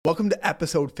Welcome to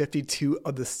episode 52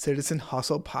 of the Citizen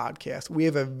Hustle podcast. We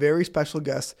have a very special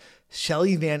guest,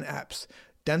 Shelly VanEpps,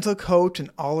 dental coach and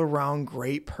all-around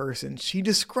great person. She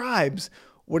describes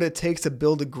what it takes to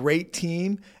build a great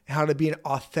team and how to be an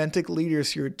authentic leader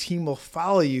so your team will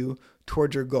follow you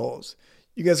towards your goals.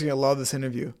 You guys are going to love this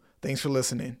interview. Thanks for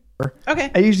listening.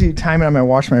 Okay. I usually time it on my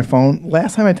watch my phone.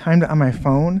 Last time I timed it on my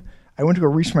phone, I went to go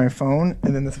reach my phone,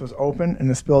 and then this was open,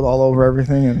 and it spilled all over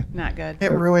everything. And Not good.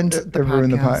 It ruined the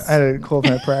podcast. I had to close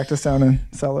my practice down and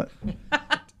sell it.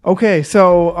 Okay,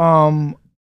 so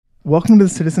welcome to the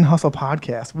Citizen Hustle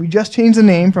podcast. We just changed the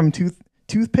name from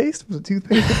Toothpaste. Was it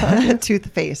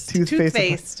Toothpaste?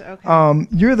 Toothpaste. Okay.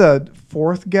 You're the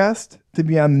fourth guest to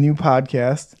be on the new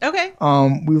podcast. Okay.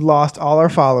 We've lost all our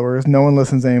followers. No one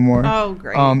listens anymore. Oh,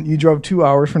 great. You drove 2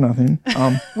 hours for nothing.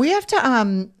 We have to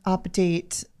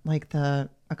update like a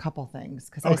couple things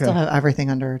because I Okay. still have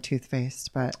everything under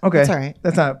Toothpaste, but Okay. that's all right.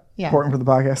 That's not Yeah. important for the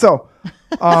podcast. So,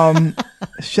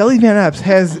 Shelly VanEpps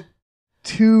has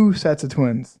 2 sets of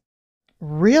twins.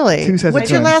 Really? 2 sets of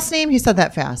What's your twins. last name? You said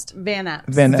that fast.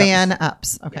 VanEpps.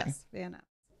 VanEpps. Okay. Yes, VanEpps.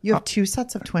 You have 2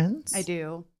 sets of twins? I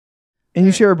do. And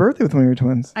you share a birthday with one of your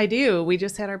twins. I do. We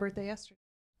just had our birthday yesterday.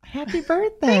 Happy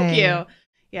birthday. Thank you.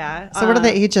 Yeah. So what are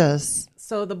the ages?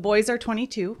 So the boys are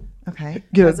 22. Okay.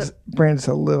 Get Was it, brand just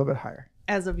a little bit higher.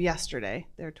 As of yesterday,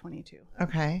 they're 22. Is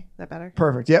Okay. that better?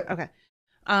 Perfect. Yep. Okay.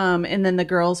 And then the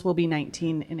girls will be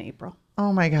 19 in April.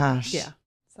 Oh my gosh. Yeah.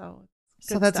 So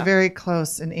That's stuff. very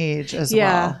close in age as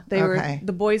Yeah, well. they Okay. were.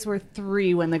 The boys were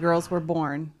 3 when the girls were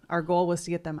born. Our goal was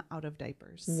to get them out of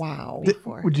diapers. Wow.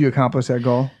 Before. Would you accomplish that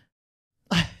goal?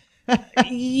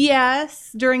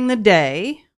 Yes, during the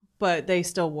day, but they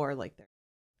still wore like their.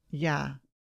 Yeah.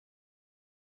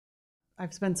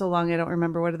 I've spent so long, I don't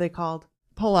remember. What are they called?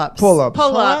 Pull-ups. Pull-ups.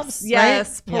 Pull-ups.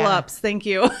 Yes, right? pull-ups. Thank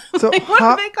you. So Like, what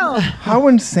are they called? How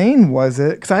insane was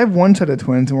it? Because I have 1 set of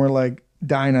twins and we're like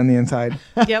dying on the inside.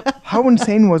 Yep. How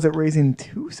insane was it raising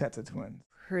 2 sets of twins?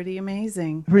 Pretty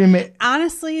amazing.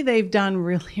 Honestly, they've done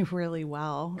really, really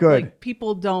well. Good. Like,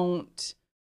 people don't.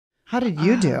 How did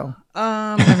you do?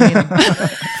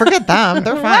 I Forget them.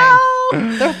 They're fine.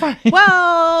 Well, They're fine.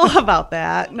 well, how about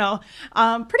that? No,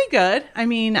 pretty good. I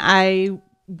mean, I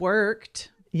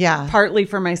worked Yeah. partly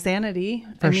for my sanity.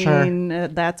 For sure.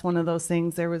 That's one of those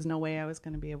things. There was no way I was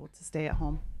going to be able to stay at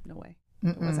home. No way.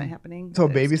 It wasn't happening. So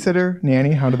babysitter,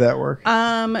 nanny, how did that work?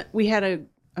 We had an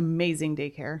amazing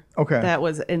daycare. Okay. That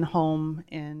was in home,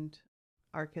 and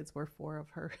our kids were 4 of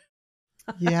her.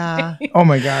 Yeah. Oh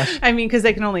my gosh. I mean, because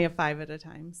they can only have 5 at a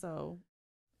time. So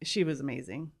she was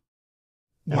amazing.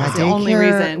 That Yeah, was the only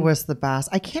daycare reason. was the best.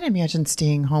 I can't imagine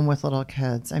staying home with little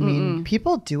kids. I mean,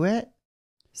 people do it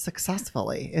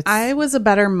successfully. I was a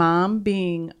better mom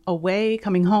being away,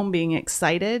 coming home, being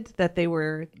excited that they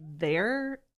were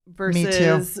there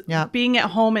versus Yeah. being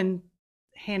at home and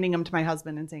handing them to my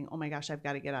husband and saying, oh my gosh, I've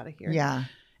got to get out of here. Yeah.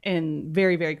 And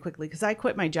very, very quickly, because I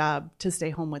quit my job to stay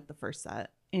home with the first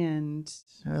set. And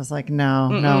I was like, no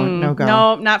go.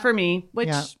 No, not for me, which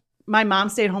Yeah. my mom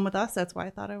stayed home with us. That's why I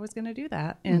thought I was going to do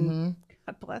that. And Mhm.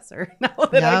 God bless her. Now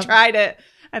that I Yep. tried it,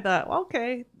 I thought, well,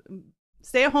 okay,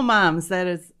 stay at home moms.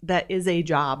 That is a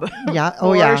job. Yeah. Oh,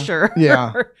 for yeah. sure.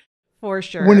 Yeah. For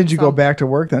sure. When did you So, go back to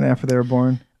work then after they were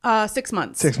born? 6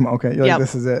 months. 6 months. Okay. You're Yep. like,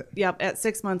 this is it. Yep. At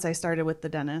 6 months, I started with the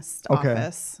dentist Okay.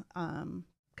 office.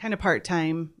 Kind of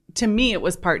part-time. To me, it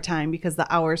was part-time because the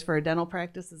hours for a dental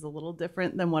practice is a little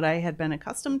different than what I had been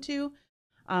accustomed to.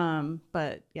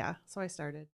 But yeah, so I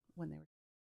started when they were.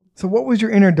 So what was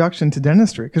your introduction to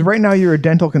dentistry? Because right now you're a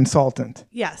dental consultant.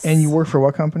 Yes. And you work for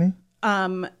what company?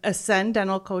 Ascend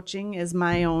Dental Coaching is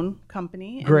my own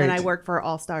company. Great. And then I work for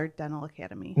All Star Dental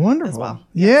Academy Wonderful. as well.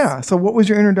 Yeah. So what was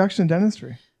your introduction to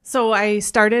dentistry? So I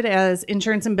started as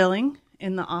insurance and billing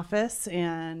in the office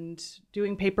and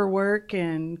doing paperwork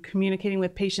and communicating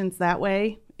with patients that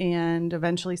way, and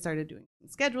eventually started doing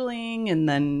scheduling and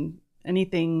then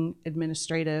anything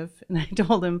administrative. And I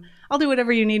told him, I'll do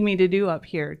whatever you need me to do up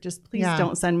here. Just please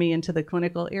don't send me into the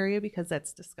clinical area because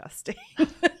that's disgusting.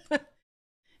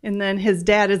 And then his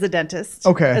dad is a dentist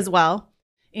as well.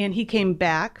 And he came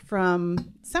back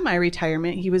from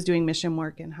semi-retirement. He was doing mission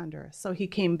work in Honduras. So he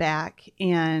came back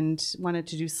and wanted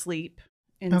to do sleep.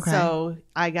 And so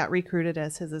I got recruited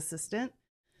as his assistant.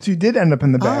 So you did end up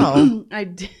in the back. Oh. I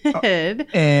did.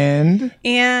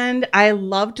 And I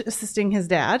loved assisting his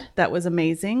dad. That was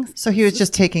amazing. So he was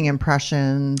just taking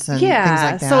impressions and things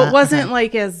like that. So it wasn't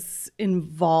like as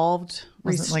involved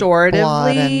Wasn't like blood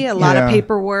restoratively. and- A lot of Yeah.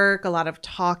 paperwork, a lot of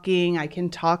talking. I can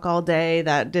talk all day.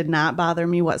 That did not bother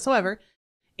me whatsoever.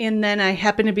 And then I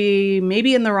happened to be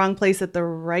maybe in the wrong place at the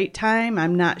right time.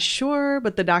 I'm not sure,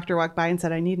 but the doctor walked by and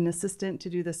said, I need an assistant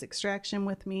to do this extraction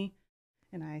with me.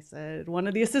 And I said, one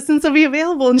of the assistants will be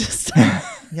available in just, just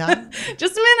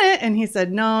a minute. And he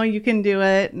said, no, you can do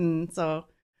it. And so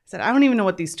I said, I don't even know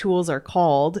what these tools are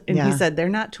called. And he said, they're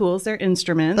not tools, they're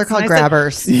instruments. They're called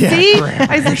grabbers. See? Grabbers.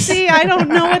 I said, see, I don't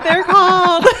know what they're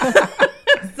called.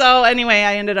 So anyway,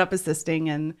 I ended up assisting,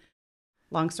 and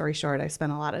long story short, I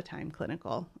spent a lot of time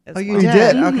clinical. You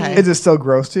did? Mm-hmm. Okay. Is it still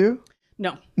gross to you?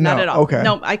 No, not at all. Okay.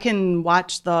 No, I can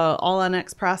watch the all on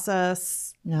X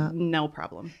process. No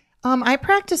problem. I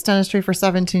practiced dentistry for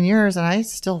 17 years, and I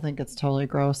still think it's totally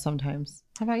gross sometimes.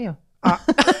 How about you?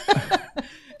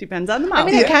 Depends on the mouth. I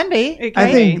mean, it can be.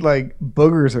 I think like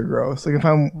boogers are gross. Like if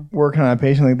I'm working on a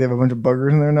patient, like they have a bunch of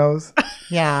boogers in their nose.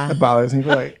 Yeah, it bothers me.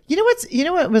 Like, you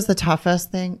know what was the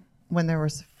toughest thing? When there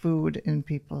was food in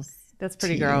people's That's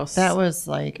pretty teeth. Gross. That was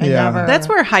like That's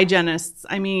where hygienists.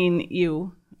 I mean,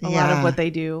 a lot of what they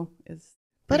do is.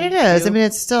 But it is. I mean,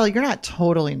 it's still, you're not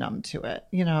totally numb to it,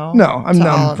 you know? No, I'm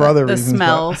numb for other reasons. The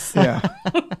smells. Yeah.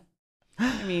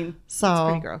 I mean, it's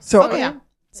pretty gross.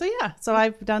 So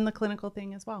I've done the clinical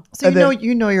thing as well. So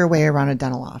you know your way around a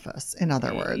dental office, in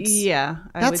other words. Yeah.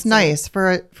 That's nice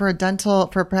for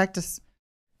a practice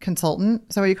consultant.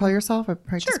 Is that what you call yourself? A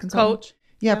practice consultant? Coach.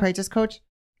 Yeah, practice coach.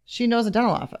 She knows a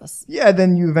dental office. Yeah,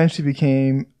 then you eventually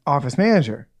became office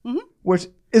manager. Mm-hmm. Which,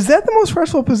 is that the most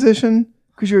stressful position?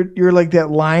 Because you're like that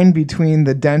line between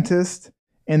the dentist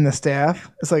and the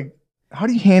staff. It's like, how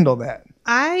do you handle that?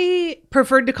 I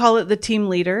preferred to call it the team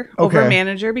leader over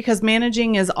manager, because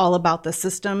managing is all about the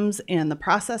systems and the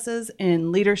processes,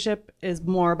 and leadership is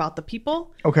more about the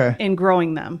people and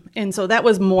growing them. And so that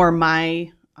was more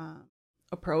my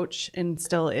approach, and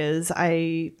still is.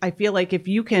 I feel like if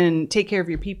you can take care of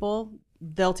your people,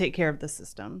 they'll take care of the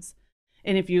systems.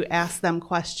 And if you ask them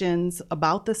questions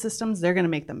about the systems, they're going to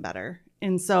make them better.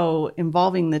 And so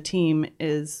involving the team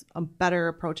is a better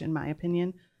approach, in my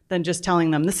opinion, than just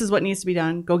telling them, this is what needs to be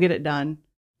done, go get it done,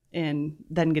 and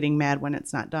then getting mad when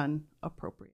it's not done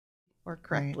appropriately or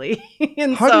correctly.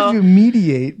 And how did you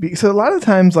mediate? So a lot of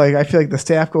times, like, I feel like the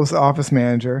staff goes to the office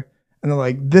manager and they're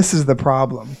like, this is the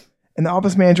problem. And the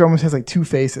office manager almost has like two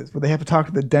faces, where they have to talk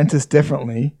to the dentist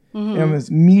differently and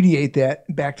almost mediate that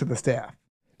back to the staff.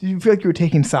 Did you feel like you were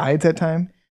taking sides at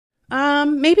time?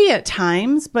 Maybe at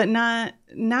times, but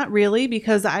not really,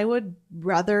 because I would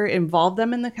rather involve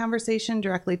them in the conversation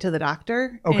directly to the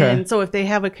doctor. Okay. And so if they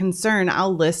have a concern,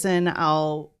 I'll listen,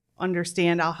 I'll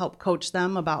understand, I'll help coach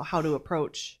them about how to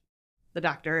approach the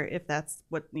doctor if that's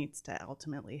what needs to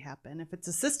ultimately happen. If it's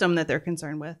a system that they're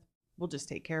concerned with, we'll just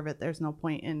take care of it. There's no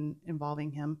point in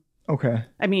involving him. Okay.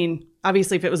 I mean,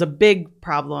 obviously, if it was a big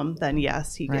problem, then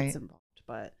yes, he gets involved.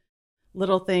 But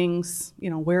little things,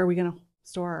 where are we going to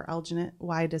store our alginate?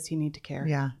 Why does he need to care?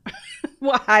 Yeah.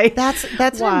 Why? That's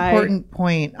an important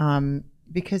point,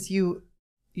 because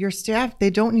your staff,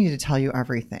 they don't need to tell you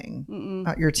everything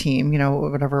about your team,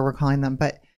 whatever we're calling them.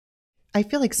 But I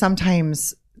feel like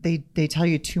sometimes they tell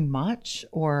you too much,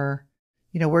 or,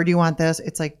 where do you want this?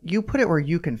 It's like, you put it where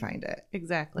you can find it.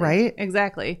 Exactly. Right?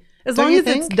 Exactly. As long as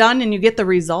it's done and you get the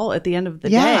result at the end of the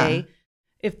day,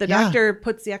 if the doctor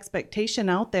puts the expectation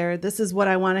out there, this is what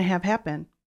I want to have happen.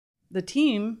 The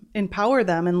team, empower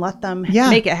them and let them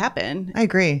make it happen. I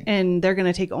agree. And they're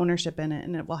going to take ownership in it,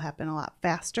 and it will happen a lot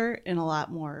faster and a lot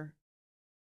more,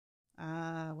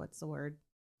 what's the word?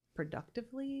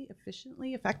 Productively,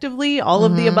 efficiently, effectively, all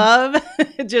of the above.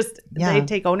 They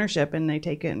take ownership and they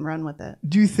take it and run with it.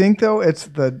 Do you think, though, it's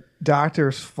the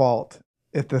doctor's fault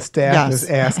if the staff is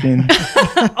asking?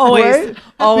 Always. Right?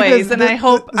 Always. And I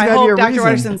hope Dr. reason.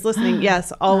 Watterson's listening.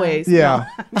 Yes, always. Yeah.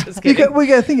 No, I'm just kidding. We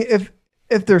got to think,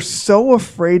 if they're so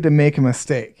afraid to make a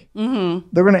mistake, they're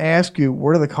going to ask you,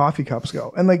 where do the coffee cups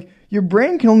go? And like, your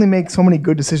brain can only make so many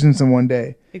good decisions in one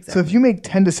day. Exactly. So if you make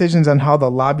 10 decisions on how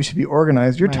the lobby should be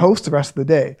organized, you're toast the rest of the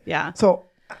day. Yeah. So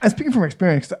I'm speaking from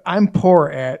experience. I'm poor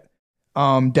at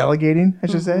delegating, I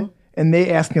should say. And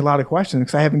they ask me a lot of questions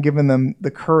because I haven't given them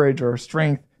the courage or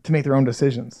strength to make their own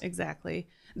decisions. Exactly.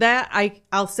 That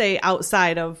I'll say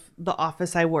outside of the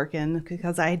office I work in,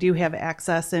 because I do have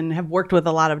access and have worked with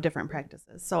a lot of different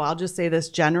practices. So I'll just say this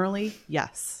generally.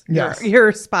 Yes.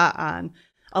 You're spot on.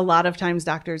 A lot of times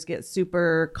doctors get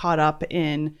super caught up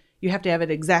in, you have to have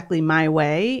it exactly my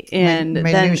way. And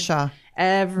minutia. Then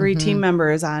every team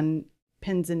member is on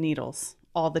pins and needles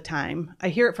all the time. I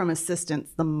hear it from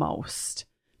assistants the most,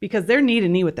 because they're knee to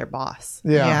knee with their boss.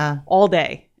 Yeah. All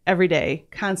day. Every day,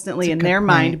 constantly in their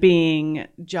mind being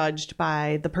judged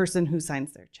by the person who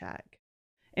signs their check.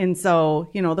 And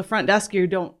so, the front desk,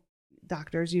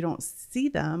 doctors, you don't see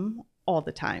them all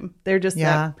the time. They're just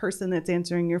that person that's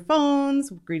answering your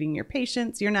phones, greeting your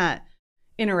patients. You're not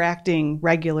interacting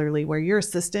regularly, where your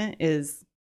assistant is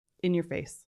in your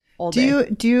face all day.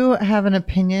 Do you have an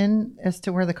opinion as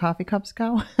to where the coffee cups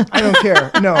go? I don't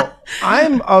care. No,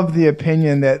 I'm of the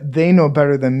opinion that they know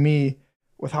better than me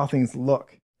with how things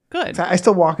look. Good. So I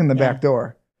still walk in the back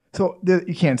door. So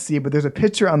you can't see it, but there's a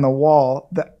picture on the wall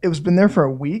that it was been there for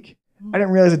a week. I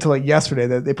didn't realize it until like yesterday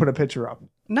that they put a picture up.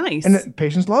 Nice. And the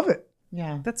patients love it.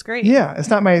 Yeah. That's great. Yeah. It's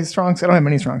not my strong suit. I don't have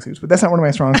many strong suits, but that's not one of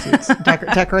my strong suits.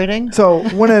 Decorating? So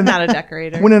Not a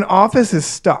decorator. When an office is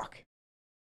stuck,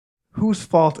 whose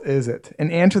fault is it? And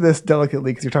answer this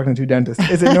delicately because you're talking to two dentists.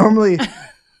 Is it normally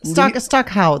stuck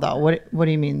how though? What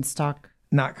do you mean stuck?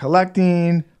 Not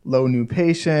collecting, low new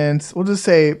patients? We'll just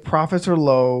say profits are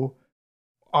low,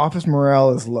 office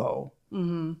morale is low.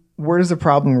 Mm-hmm. Where does the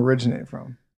problem originate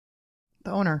from?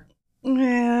 The owner.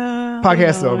 Yeah. Podcast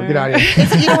is over. Get out of here.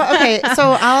 You know what? Okay,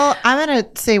 so I'm going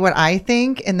to say what I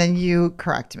think, and then you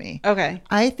correct me. Okay.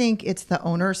 I think it's the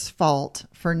owner's fault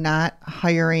for not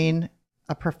hiring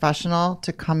a professional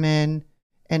to come in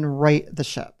and right the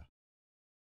ship.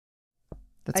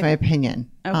 That's my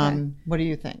opinion. Okay. What do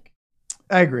you think?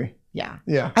 I agree. Yeah.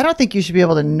 Yeah. I don't think you should be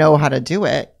able to know how to do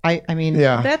it. I mean,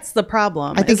 yeah. That's the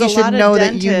problem. I think you should know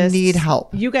that you need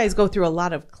help. You guys go through a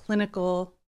lot of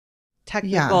clinical,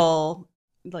 technical,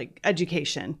 like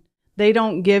education. They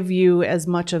don't give you as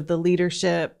much of the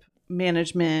leadership,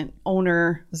 management,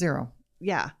 owner. Zero.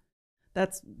 Yeah.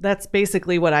 That's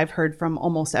basically what I've heard from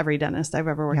almost every dentist I've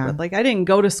ever worked with. Like, I didn't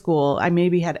go to school. I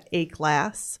maybe had a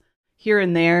class here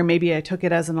and there. Maybe I took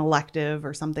it as an elective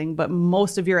or something, but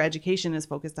most of your education is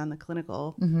focused on the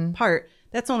clinical part.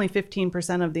 That's only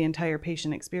 15% of the entire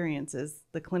patient experience is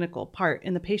the clinical part.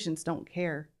 And the patients don't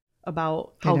care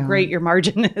about how great your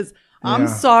margin is. I'm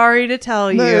sorry to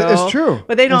tell you. No, it's true.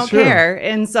 But they don't care.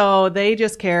 And so they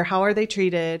just care, how are they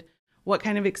treated? What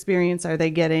kind of experience are they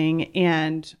getting?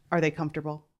 And are they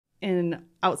comfortable? And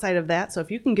outside of that, so if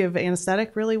you can give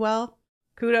anesthetic really well,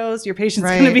 kudos, your patient's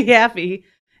going to be happy.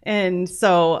 And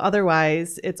so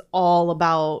otherwise, it's all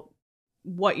about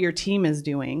what your team is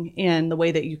doing and the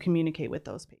way that you communicate with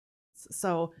those patients.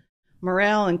 So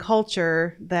morale and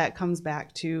culture, that comes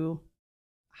back to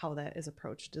how that is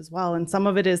approached as well. And some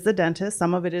of it is the dentist.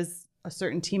 Some of it is a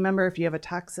certain team member. If you have a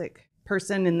toxic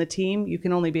person in the team, you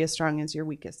can only be as strong as your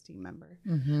weakest team member.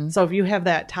 Mm-hmm. So if you have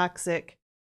that toxic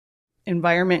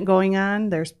environment going on,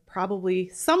 there's probably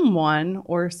someone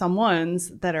or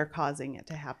someones that are causing it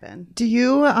to happen. Do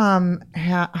you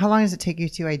how long does it take you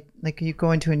to you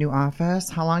go into a new office?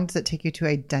 How long does it take you to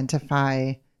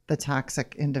identify the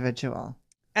toxic individual?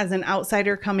 As an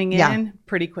outsider coming in,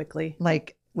 pretty quickly.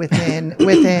 Like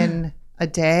within a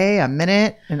day, a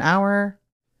minute, an hour?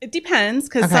 It depends,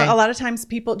 because a lot of times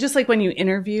people, just like when you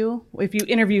interview, if you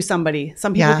interview somebody,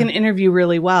 some people can interview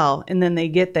really well, and then they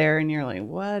get there and you're like,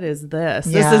 what is this?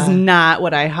 This is not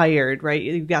what I hired, right?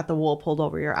 You've got the wool pulled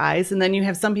over your eyes. And then you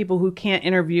have some people who can't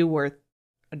interview worth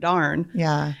a darn.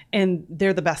 Yeah. And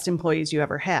they're the best employees you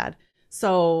ever had.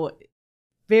 So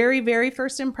very, very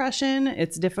first impression,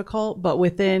 it's difficult. But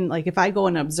within, like, if I go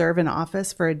and observe an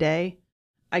office for a day,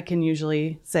 I can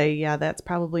usually say, yeah, that's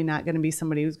probably not going to be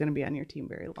somebody who's going to be on your team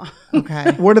very long.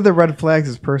 Okay. What are the red flags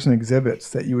this person exhibits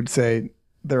that you would say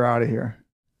they're out of here?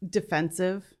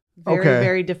 Defensive.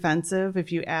 Very defensive.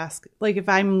 If you ask, like if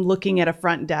I'm looking at a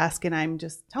front desk and I'm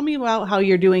just, tell me about how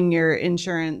you're doing your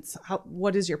insurance.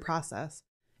 What is your process?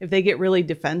 If they get really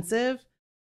defensive.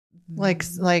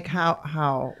 Like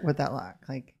how would that look?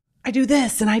 Like, I do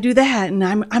this and I do that and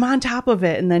I'm on top of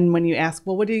it. And then when you ask,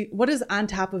 well, what does on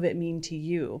top of it mean to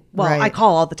you? Well, I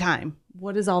call all the time.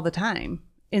 What is all the time?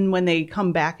 And when they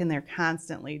come back and they're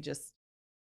constantly just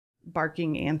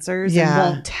barking answers and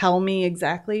won't tell me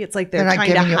exactly, it's like they're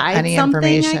trying to hide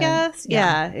something, I guess.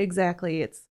 Yeah, exactly.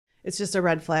 It's just a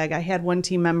red flag. I had one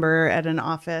team member at an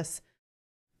office.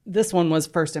 This one was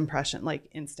first impression, like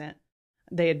instant.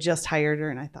 They had just hired her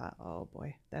and I thought, oh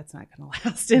boy, that's not going to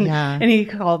last. And he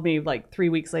called me like 3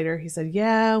 weeks later. He said,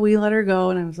 yeah, we let her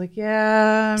go. And I was like,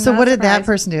 yeah. So what did that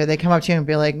person do? They come up to you and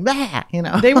be like, bah, you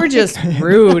know? They were just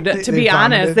rude, to be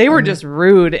honest. They were just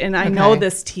rude. And I know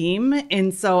this team.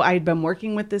 And so I'd been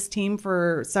working with this team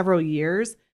for several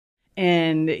years.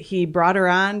 And he brought her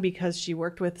on because she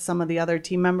worked with some of the other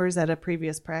team members at a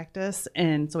previous practice.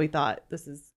 And so he thought,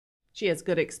 she has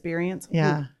good experience.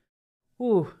 Yeah.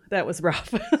 Ooh, that was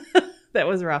rough. That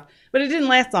was rough. But it didn't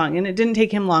last long, and it didn't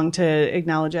take him long to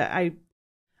acknowledge it.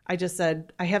 I just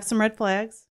said, I have some red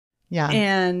flags. Yeah.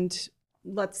 And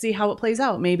let's see how it plays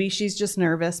out. Maybe she's just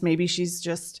nervous. Maybe she's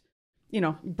just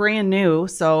brand new.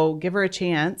 So give her a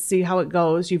chance, see how it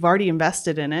goes. You've already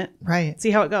invested in it. Right.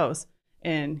 See how it goes.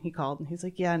 And he called and he's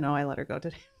like, yeah, no, I let her go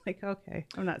today. I'm like, okay,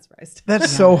 I'm not surprised. That's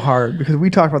so hard because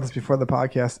we talked about this before the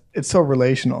podcast. It's so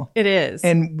relational. It is.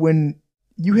 And when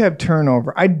you have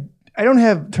turnover, I don't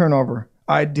have turnover.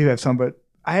 I do have some, but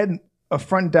I had a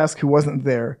front desk who wasn't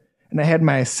there. And I had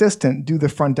my assistant do the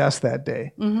front desk that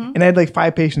day. Mm-hmm. And I had like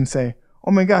 5 patients say,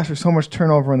 oh my gosh, there's so much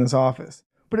turnover in this office.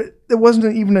 But it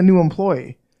wasn't even a new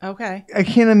employee. Okay. I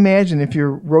can't imagine if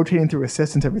you're rotating through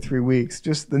assistants every 3 weeks,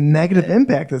 just the negative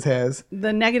impact this has.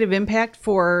 The negative impact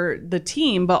for the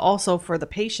team, but also for the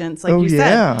patients. Like you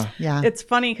said. Yeah. It's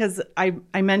funny because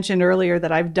I mentioned earlier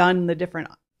that I've done the different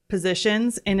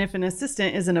positions. And if an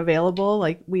assistant isn't available,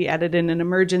 like we added in an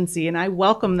emergency and I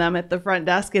welcome them at the front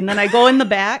desk. And then I go in the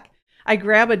back. I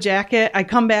grab a jacket. I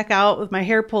come back out with my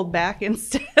hair pulled back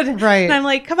instead. Right. And I'm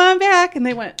like, come on back. And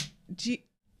they went, gee,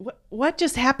 what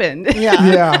just happened?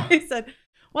 Yeah. I said,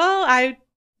 well,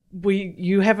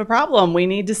 you have a problem. We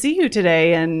need to see you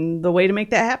today. And the way to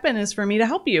make that happen is for me to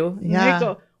help you. And Yeah. they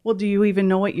go, well, do you even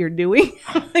know what you're doing?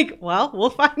 I'm like, well,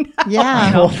 we'll find out.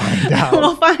 Yeah. We'll find out.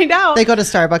 We'll find out. They go to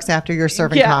Starbucks after you're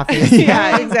serving coffee.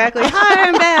 Yeah, exactly. Hi,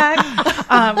 I'm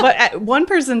back. But one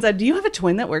person said, do you have a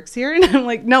twin that works here? And I'm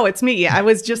like, no, it's me. I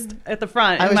was just at the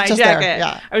front in my jacket. There,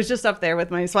 yeah. I was just up there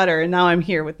with my sweater. And now I'm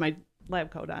here with my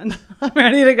lab coat on. I'm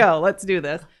ready to go. Let's do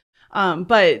this.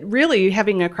 But really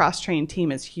having a cross-trained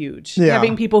team is huge. Yeah.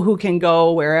 Having people who can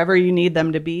go wherever you need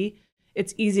them to be.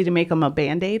 It's easy to make them a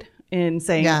Band-Aid and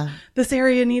saying, this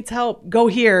area needs help, go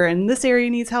here. And this area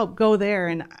needs help, go there.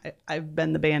 And I've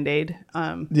been the Band-Aid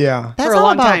Yeah. That's for a all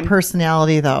long about time.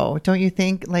 personality, though, don't you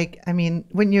think? Like, I mean,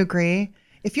 wouldn't you agree?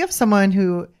 If you have someone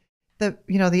who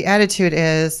the attitude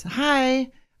is, hi,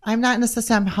 I'm not an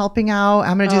assistant, I'm helping out,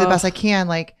 I'm going to do the best I can.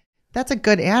 Like, that's a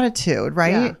good attitude,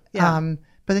 right? Yeah.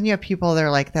 But then you have people that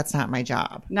are like, that's not my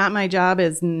job. Not my job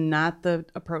is not the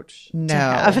approach No. to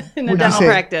have in a Would you dental say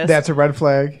practice. that's a red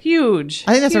flag? Huge.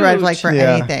 I think that's a red flag for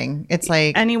Yeah. anything. It's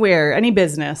like, Anywhere, any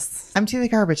business. empty the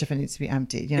garbage if it needs to be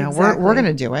emptied. Exactly. We're going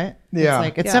to do it. Yeah. It's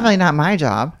like, it's definitely not my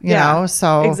job, you know?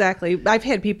 So Exactly. I've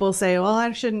had people say, well,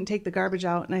 I shouldn't take the garbage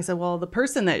out. And I said, well, the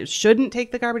person that shouldn't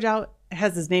take the garbage out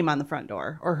has his name on the front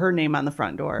door or her name on the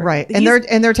front door. right. And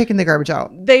they're taking the garbage out.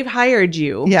 They've hired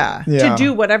you Yeah. to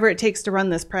do whatever it takes to run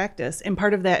this practice. And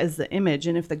part of that is the image.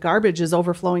 And if the garbage is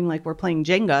overflowing like we're playing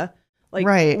Jenga, like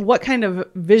Right. what kind of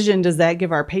vision does that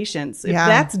give our patients? If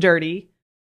that's dirty,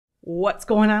 what's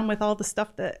going on with all the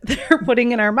stuff that they're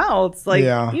putting in our mouths? Like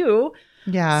you.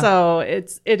 Yeah. So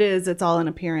it's all in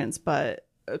appearance, but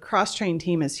a cross-trained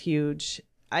team is huge.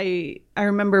 I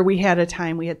remember we had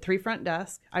 3 front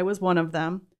desks. I was one of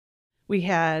them. We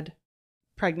had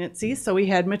pregnancies. So we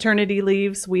had maternity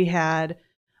leaves. We had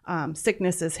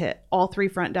sicknesses hit. All 3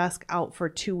 front desks out for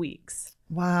 2 weeks.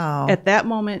 Wow. At that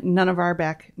moment, none of our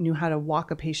back knew how to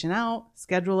walk a patient out,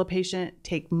 schedule a patient,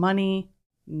 take money,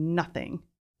 nothing.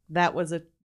 That was a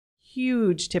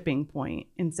huge tipping point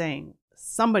in saying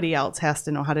somebody else has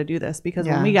to know how to do this, because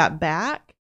when we got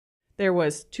back, there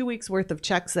was 2 weeks worth of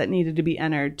checks that needed to be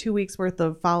entered, 2 weeks worth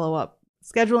of follow-up,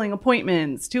 scheduling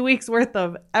appointments, 2 weeks worth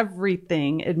of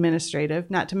everything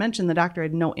administrative, not to mention the doctor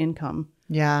had no income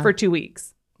for 2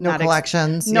 weeks. No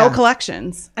collections. No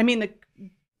collections. I mean,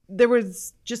 there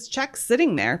was just checks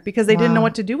sitting there because they didn't know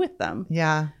what to do with them.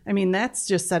 Yeah. I mean, that's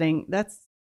just can't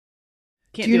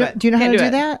do you know how to do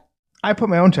that? I put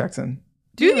my own checks in.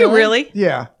 Do you really?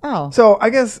 Yeah. Oh. So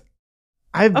I guess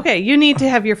Okay, you need to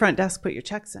have your front desk put your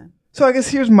checks in. So I guess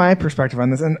here's my perspective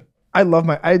on this, and I love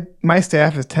my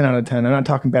staff is 10 out of 10. I'm not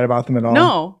talking bad about them at all.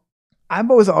 No.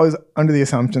 I'm always under the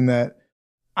assumption that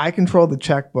I control the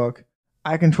checkbook,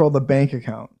 I control the bank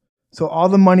account. So all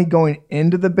the money going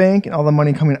into the bank and all the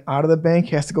money coming out of the bank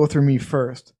has to go through me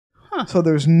first. Huh. So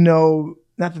there's not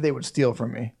that they would steal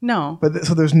from me. No. But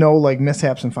so there's no like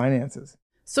mishaps in finances.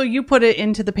 So you put it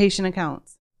into the patient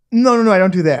accounts. No, I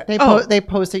don't do that. They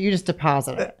post it. You just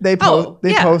deposit it. They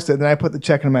post it, then I put the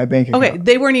check in my bank account. Okay,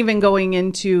 they weren't even going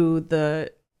into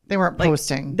the. They weren't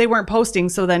posting. They weren't posting,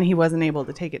 so then he wasn't able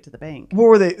to take it to the bank. What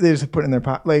were they? They just put it in their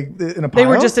in a pile. They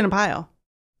were just in a pile.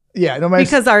 Yeah,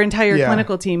 because our entire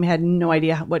clinical team had no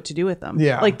idea what to do with them.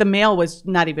 Yeah, like the mail was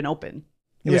not even open;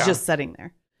 it was just sitting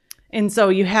there. And so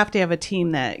you have to have a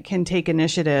team that can take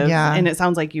initiative. Yeah, and it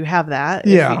sounds like you have that.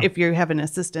 Yeah, if you have an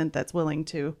assistant that's willing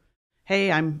to. Hey,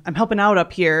 I'm helping out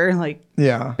up here. Like,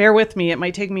 bear with me. It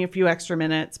might take me a few extra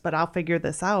minutes, but I'll figure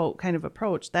this out kind of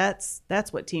approach. That's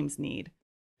what teams need.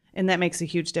 And that makes a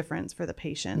huge difference for the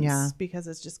patients because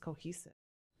it's just cohesive.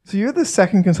 So you're the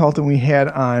second consultant we had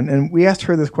on, and we asked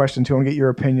her this question too. I want to get your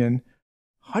opinion.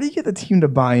 how do you get the team to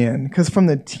buy in? Because from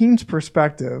the team's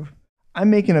perspective, I'm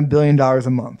making $1 billion a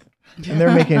month. And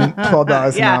they're making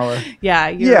 $12 an hour. Yeah,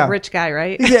 you're a rich guy,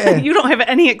 right? Yeah. You don't have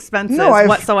any expenses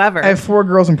whatsoever. I have 4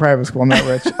 girls in private school. I'm not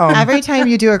rich. Every time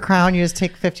you do a crown, you just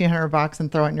take $1,500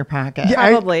 and throw it in your pocket.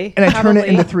 Yeah, Probably. I turn it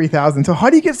into $3,000. So how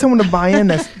do you get someone to buy in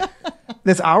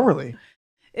that's hourly?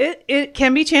 It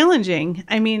can be challenging.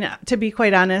 I mean, to be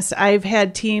quite honest, I've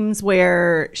had teams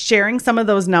where sharing some of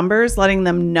those numbers, letting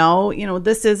them know,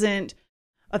 this isn't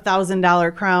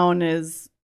 $1,000 crown is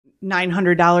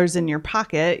 $900 in your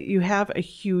pocket. You have a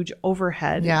huge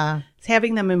overhead. Yeah. It's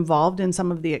having them involved in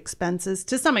some of the expenses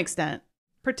to some extent.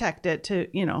 Protect it to,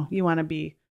 you want to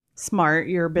be smart.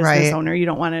 You're a business owner. You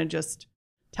don't want to just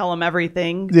tell them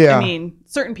everything. Yeah. I mean,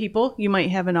 certain people, you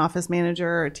might have an office manager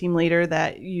or a team leader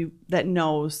that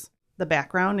knows the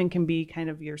background and can be kind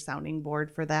of your sounding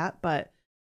board for that. But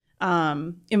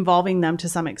involving them to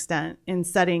some extent in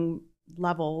setting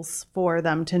levels for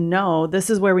them to know this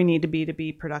is where we need to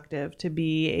be productive, to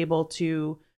be able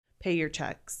to pay your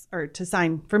checks or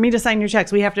for me to sign your checks,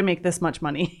 we have to make this much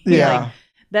money. Yeah.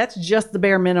 That's just the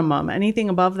bare minimum. Anything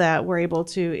above that, we're able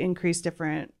to increase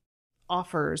different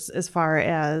offers as far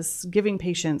as giving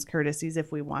patients courtesies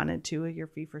if we wanted to, your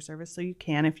fee for service. So you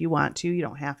can, if you want to, you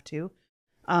don't have to.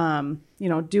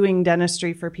 Doing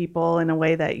dentistry for people in a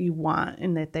way that you want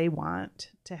and that they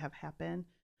want to have happen.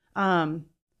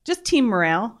 Just team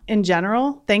morale in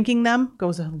general, thanking them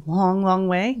goes a long, long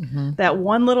way. Mm-hmm. That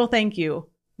one little thank you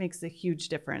makes a huge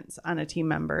difference on a team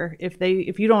member.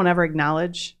 If you don't ever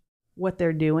acknowledge what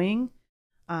they're doing,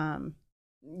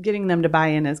 getting them to buy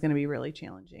in is going to be really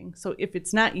challenging. So if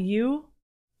it's not you,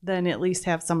 then at least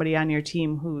have somebody on your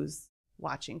team who's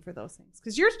watching for those things.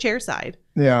 Because you're chair side.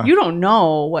 Yeah. You don't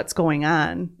know what's going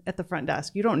on at the front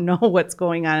desk. You don't know what's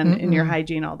going on in your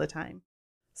hygiene all the time.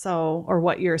 So, or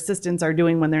what your assistants are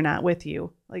doing when they're not with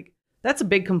you. Like, that's a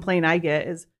big complaint I get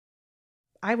is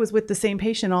I was with the same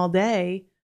patient all day.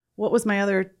 What was my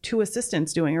other 2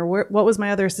 assistants doing? Or what was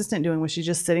my other assistant doing? Was she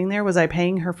just sitting there? Was I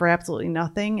paying her for absolutely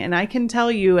nothing? And I can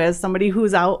tell you, as somebody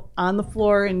who's out on the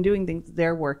floor and doing things,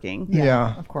 they're working.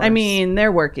 Yeah, of course. I mean,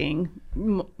 they're working.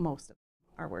 Most of them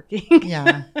are working.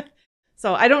 Yeah.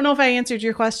 So I don't know if I answered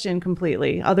your question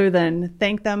completely, other than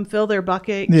thank them, fill their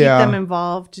bucket, keep them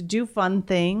involved, do fun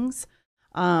things.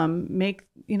 I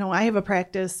have a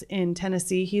practice in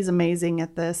Tennessee. He's amazing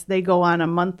at this. They go on a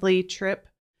monthly trip.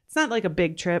 It's not like a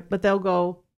big trip, but they'll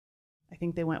go, I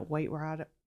think they went whitewater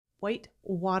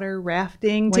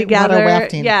rafting together.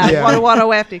 Rafting. Water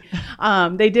rafting.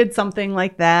 They did something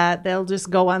like that. They'll just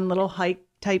go on little hike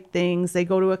type things. They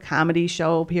go to a comedy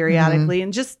show periodically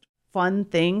and just fun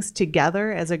things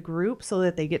together as a group so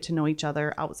that they get to know each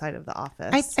other outside of the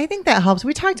office. I think that helps.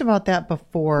 We talked about that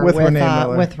before with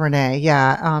Renee.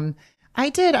 Yeah.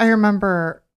 I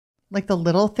remember like the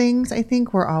little things I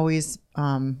think were always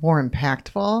more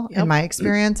impactful in my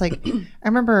experience. Like I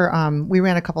remember we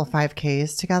ran a couple of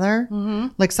 5Ks together.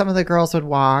 Mm-hmm. Like some of the girls would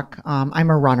walk. I'm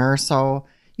a runner. So,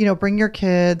 bring your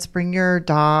kids, bring your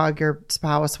dog, your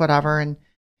spouse, whatever. And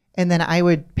then I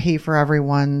would pay for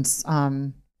everyone's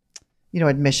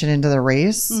admission into the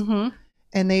race. Mm-hmm.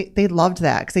 And they loved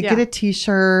that because they get a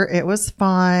t-shirt. It was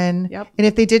fun. Yep. And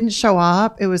if they didn't show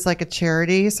up, it was like a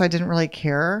charity. So I didn't really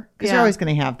care because you're always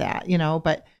going to have that,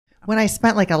 but when I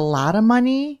spent like a lot of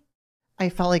money, I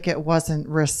felt like it wasn't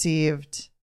received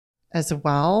as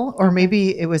well. Or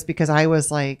maybe it was because I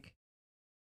was like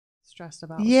stressed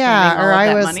about or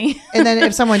I was money. And then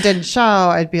if someone didn't show,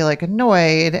 I'd be like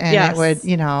annoyed and it would,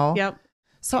 Yep.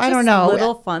 So I don't know.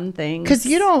 Little fun things. Because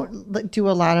you don't do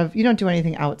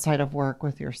anything outside of work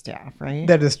with your staff, right?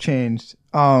 That has changed.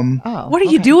 What are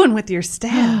you doing with your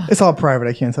staff? It's all private.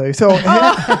 I can't tell you. So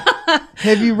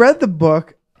have you read the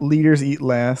book Leaders Eat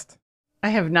Last? I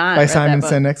have not. By Simon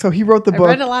Sinek. So he wrote the book.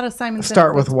 I read a lot of Simon Sinek.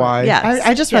 Start with Why. Yeah,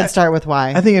 I just read Start with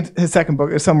Why. I think it's his second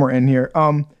book. It's somewhere in here.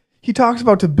 He talks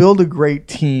about to build a great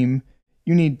team,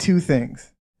 you need 2 things.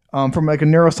 From like a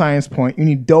neuroscience point, you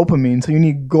need dopamine. So you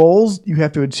need goals you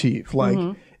have to achieve.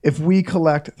 Like if we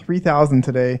collect 3,000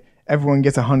 today, everyone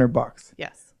gets $100.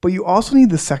 Yes. But you also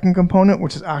need the second component,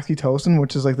 which is oxytocin,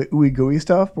 which is like the ooey gooey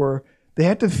stuff where they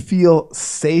have to feel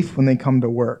safe when they come to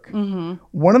work. Mm-hmm.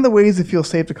 One of the ways to feel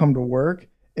safe to come to work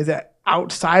is that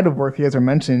outside of work, you guys are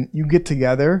mentioning, you get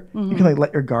together, you can like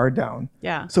let your guard down.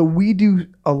 Yeah. So we do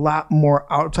a lot more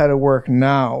outside of work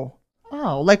now.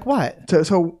 Oh, like what?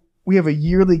 So we have a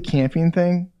yearly camping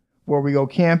thing where we go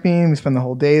camping, we spend the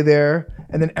whole day there,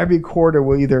 and then every quarter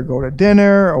we'll either go to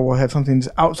dinner or we'll have something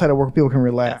just outside of work people can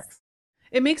relax. Yes.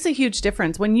 It makes a huge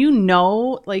difference when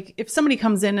like if somebody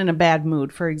comes in a bad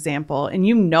mood, for example, and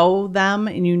you know them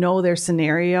and you know their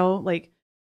scenario, like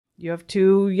you have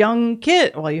 2 young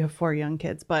kids. Well, you have 4 young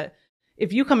kids, but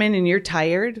if you come in and you're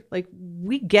tired, like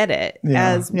we get it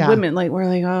as women, like we're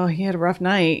like, oh, he had a rough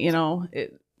night. You know,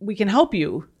 we can help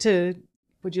you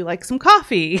would you like some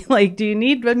coffee? Like, do you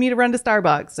need me to run to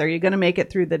Starbucks? Are you going to make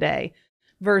it through the day?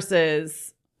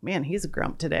 Versus, man, he's a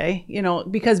grump today, you know,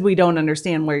 because we don't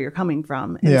understand where you're coming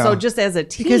from. And so just as a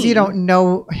team. Because you don't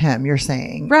know him, you're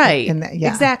saying. Right.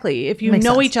 Exactly. If you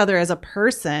know each other as a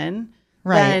person,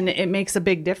 right, then it makes a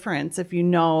big difference. If you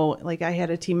know, like I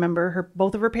had a team member,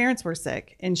 both of her parents were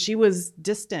sick and she was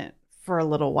distant for a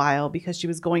little while because she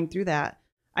was going through that.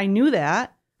 I knew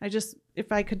that.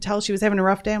 If I could tell she was having a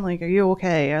rough day, I'm like, are you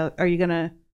okay? Are you going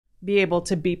to be able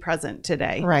to be present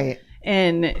today? Right.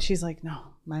 And she's like, no,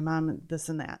 my mom, this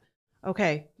and that.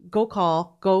 Okay,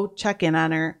 go check in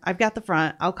on her. I've got the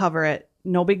front. I'll cover it.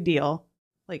 No big deal.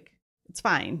 Like, it's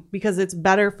fine because it's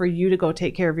better for you to go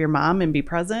take care of your mom and be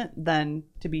present than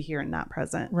to be here and not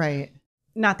present. Right.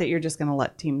 Not that you're just going to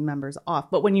let team members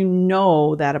off, but when you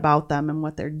know that about them and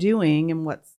what they're doing and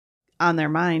what's on their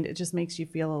mind, it just makes you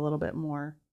feel a little bit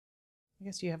more, I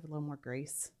guess you have a little more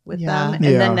grace with them. And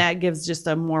then that gives just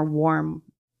a more warm,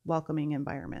 welcoming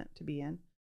environment to be in.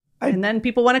 And then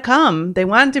people want to come. They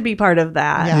want to be part of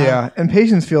that. Yeah. And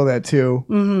patients feel that too.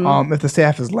 Mm-hmm. If the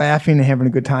staff is laughing and having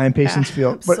a good time, patients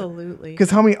feel. Absolutely.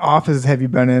 Because how many offices have you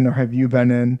been in or have you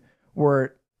been in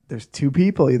where there's 2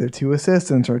 people, either 2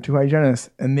 assistants or 2 hygienists,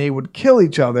 and they would kill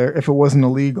each other if it wasn't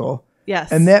illegal?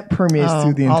 Yes. And that permeates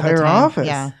through the entire office.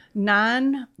 Yeah.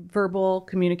 Non-verbal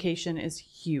communication is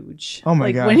huge. Oh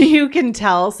my gosh. When you can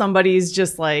tell somebody's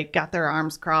just like got their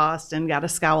arms crossed and got a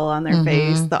scowl on their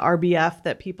face, the RBF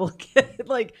that people get,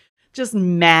 like just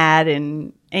mad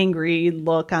and angry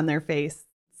look on their face.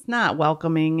 It's not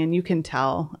welcoming and you can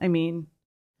tell. I mean,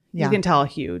 you can tell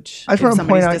huge. I just want to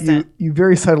point out you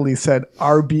very subtly said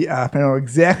RBF. I know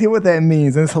exactly what that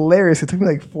means. And it's hilarious. It took me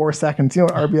like 4 seconds. You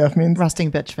know what RBF means?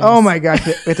 Resting bitch face. Oh my gosh.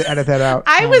 We have to edit that out.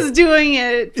 I was doing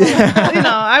it.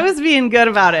 I was being good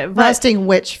about it. But resting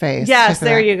witch face. Yes,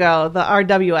 there you go. The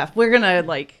RWF. We're going to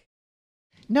like.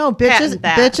 No,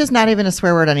 bitch is not even a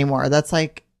swear word anymore. That's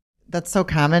so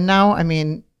common now. I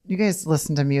mean, you guys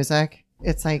listen to music.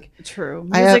 It's like true.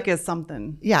 Music is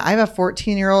something. Yeah. I have a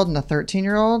 14-year-old and a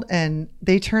 13-year-old and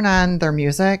they turn on their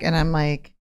music and I'm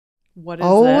like, what is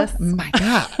this? Oh my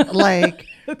God. Like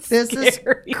this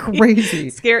scary. Is crazy.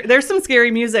 Scary. There's some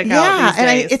scary music out these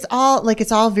days.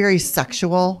 It's all very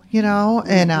sexual, you know?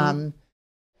 And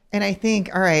I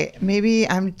think, all right, maybe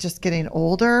I'm just getting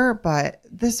older, but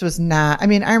this was not, I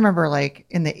mean, I remember like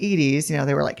in the 80s, you know,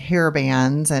 they were like hair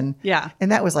bands and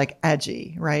that was like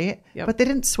edgy, right? Yep. But they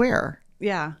didn't swear.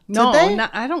 Yeah. No,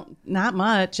 not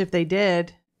much if they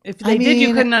did. If they did,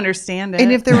 you couldn't understand it.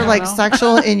 And if there were like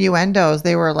sexual innuendos,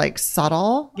 they were like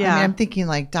subtle. Yeah. I mean, I'm thinking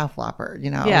like Def Leppard, you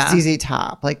know, ZZ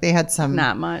Top. Like they had some.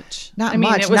 Not much. Not I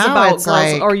mean, much. It was now about it's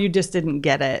girls, like, or you just didn't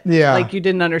get it. Yeah. Like you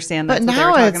didn't understand that. But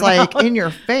now it's like in your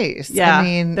face. Yeah. I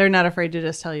mean, they're not afraid to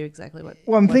just tell you exactly what.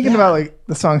 Well, I'm thinking about like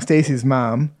the song Stacy's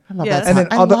Mom. I love that song. And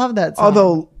then I love that song.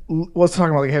 Although, let's talk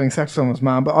about like having sex with someone's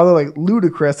mom, but although like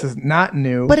Ludacris is not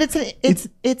new. But it's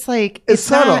like. It's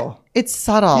subtle. It's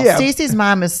subtle. Yeah. Stacy's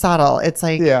mom is subtle. It's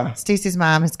like Stacy's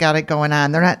mom has got it going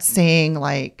on. They're not saying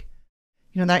like,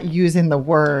 you know, not using the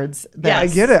words. I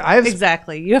get it.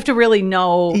 Exactly. You have to really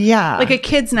know. Yeah. Like a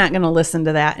kid's not going to listen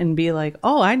to that and be like,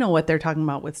 oh, I know what they're talking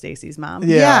about with Stacy's mom.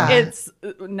 Yeah. It's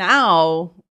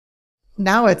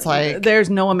now it's like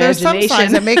there's no imagination. There's some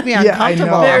songs that make me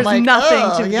uncomfortable. There's like,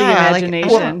 nothing to the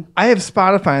imagination. I have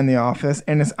Spotify in the office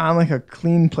and it's on like a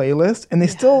clean playlist and they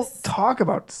still talk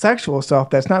about sexual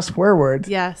stuff that's not swear words.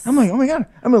 Yes. I'm like, oh my God,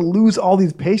 I'm going to lose all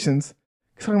these patients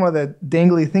talking about that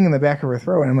dangly thing in the back of her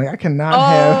throat. And I'm like, I cannot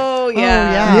have. Oh,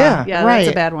 yeah. Yeah, right.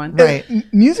 That's a bad one. Right.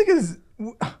 Music is,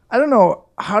 I don't know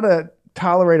how to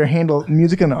tolerate or handle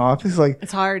music in the office. Like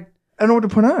it's hard. I don't know what to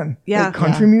put on. Yeah. Like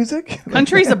country music.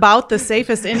 Country's about the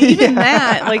safest. And even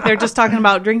that, like they're just talking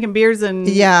about drinking beers and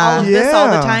all of this all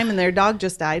the time and their dog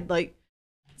just died. Like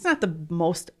it's not the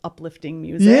most uplifting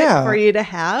music for you to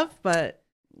have, but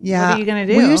what are you going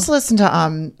to do? We used to listen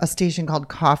to a station called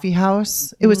Coffee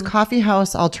House. It was Coffee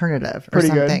House Alternative or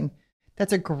something. Good.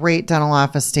 That's a great dental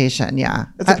office station. Yeah.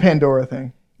 It's a Pandora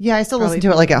thing. Yeah, I still listen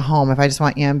to it like at home if I just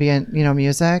want ambient, you know,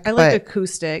 music. I like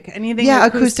acoustic. Anything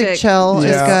acoustic chill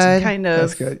is good. Kind of.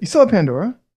 That's good. You still have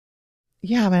Pandora?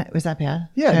 Yeah, but was that bad?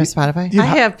 Yeah. Do you have Spotify? I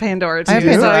have Pandora too,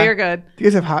 so you're good. Do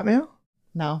you guys have Hotmail?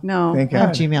 No. Thank God. I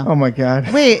have Gmail. Oh my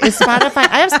God. Wait, is Spotify?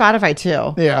 I have Spotify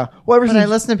too. Yeah. Well, I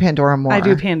listen to Pandora more. I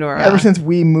do Pandora. Ever since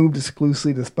we moved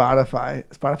exclusively to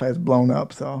Spotify has blown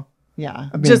up, so. Yeah.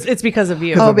 I mean, it's because of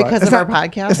you. Because of our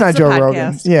podcast? It's not Joe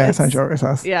Rogan. Podcast. Yeah, it's not Joe Rogan. It's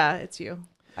us. Yeah, it's you.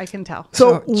 I can tell.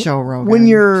 So Joe Rogan. when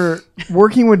you're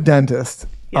working with dentists,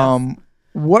 Yes.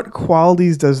 what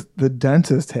qualities does the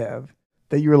dentist have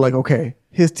that you're like, okay,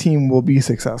 his team will be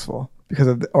successful because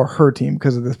of, or her team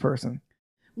because of this person?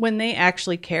 When they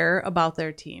actually care about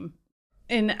their team.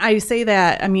 And I say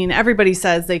that, I mean, everybody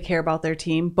says they care about their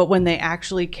team, but when they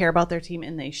actually care about their team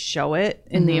and they show it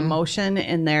in the emotion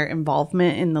and their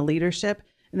involvement in the leadership,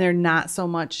 and they're not so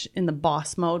much in the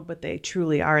boss mode, but they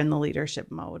truly are in the leadership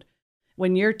mode.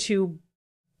 When you're too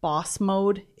boss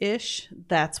mode-ish,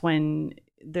 that's when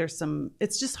there's some,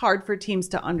 it's just hard for teams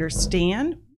to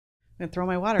understand. I'm going to throw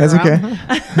my water That's around.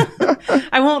 okay.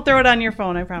 I won't throw it on your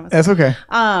phone, I promise. That's okay.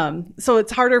 So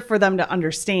it's harder for them to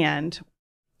understand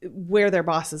where their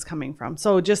boss is coming from.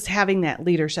 So just having that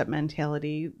leadership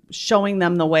mentality, showing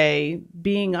them the way,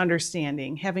 being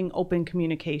understanding, having open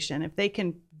communication. If they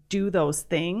can do those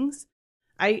things,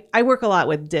 I work a lot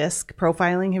with DISC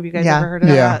profiling. Have you guys ever heard of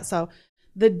that? So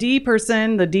the D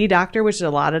person, the D doctor, which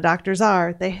a lot of doctors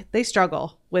are, they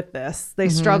struggle with this. They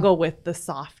struggle with the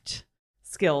soft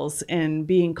skills and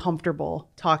being comfortable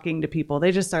talking to people.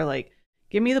 They just are like,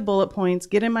 give me the bullet points,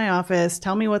 get in my office,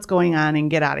 tell me what's going on,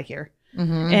 and get out of here.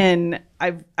 And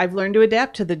I've learned to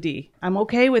adapt to the D. I'm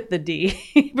okay with the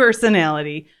D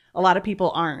personality. A lot of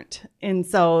people aren't. And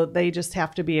so they just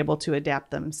have to be able to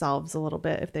adapt themselves a little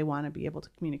bit if they want to be able to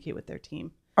communicate with their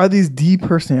team. Are these D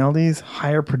personalities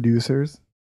higher producers?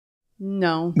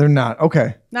 No, They're not.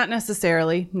 Okay. not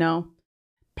necessarily. No.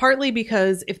 Partly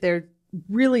because if they're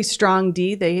really strong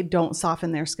D, they don't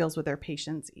soften their skills with their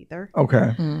patients either.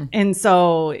 Okay. And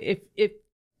so if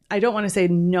I don't want to say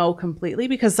no completely,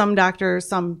 because some doctors,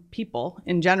 some people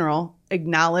in general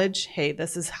acknowledge, hey,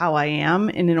 this is how I am.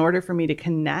 And in order for me to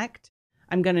connect,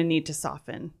 I'm going to need to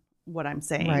soften what I'm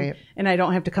saying. Right. And I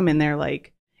don't have to come in there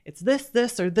like, it's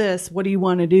this, or this. What do you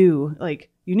want to do? Like,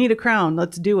 you need a crown.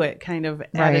 Let's do it kind of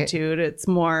attitude. It's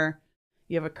more,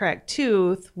 you have a cracked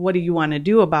tooth. What do you want to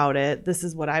do about it? This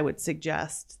is what I would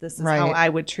suggest. This is how I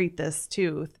would treat this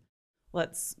tooth.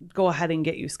 Let's go ahead and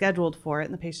get you scheduled for it.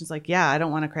 And the patient's like, yeah, I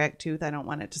don't want a cracked tooth. I don't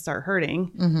want it to start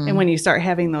hurting. And when you start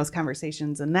having those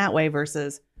conversations in that way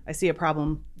versus I see a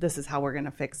problem, this is how we're going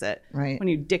to fix it. Right. When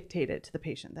you dictate it to the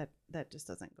patient, that just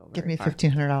doesn't go very Give me far.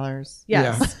 $1,500.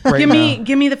 Yes. Yeah, right give now.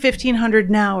 me the $1,500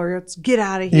 now, or let's get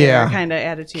out of here. Yeah. Kind of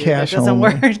attitude. Cash that doesn't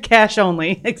only. work. Cash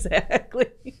only. Exactly.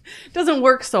 Doesn't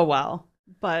work so well,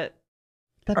 but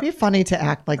That'd be funny to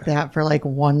act like that for like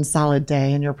one solid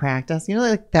day in your practice. You know,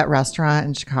 like that restaurant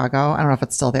in Chicago. I don't know if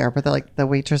it's still there, but like the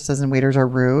waitresses and waiters are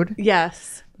rude.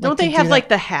 yes. Don't to they do have that. like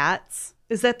the hats?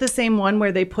 Is that the same one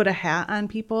where they put a hat on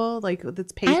people? Like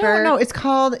that's paper? I don't know.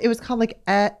 It was called like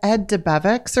Ed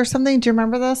DeBevick's or something. Do you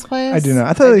remember this place? I do not.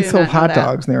 I thought I they do sold not know hot that.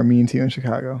 dogs and they were mean to you in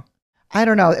Chicago. I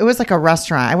don't know. It was like a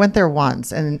restaurant. I went there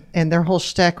once and their whole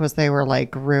shtick was they were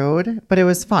like rude, but it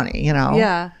was funny, you know?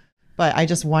 Yeah. But I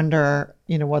just wonder,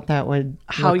 you know, what that would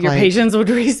How look your like. patients would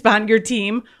respond, your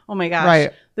team. Oh my gosh.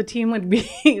 Right. The team would be,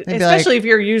 be especially like- if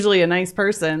you're usually a nice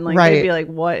person, like Right. they'd be like,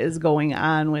 what is going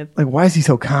on with, Like, why is he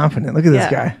so confident? Look at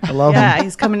this guy. I love him. yeah,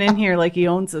 he's coming in here like he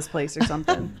owns this place or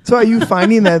something. So are you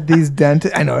finding that these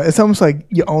dentists, I know it's almost like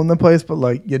you own the place, but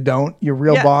like you don't. Your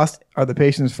real Yeah. boss are the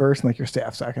patients first and like your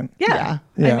staff second. Yeah.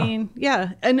 Yeah. I mean,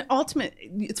 yeah. And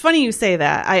it's funny you say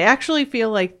that. I actually feel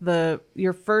like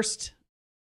your first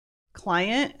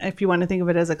client, if you want to think of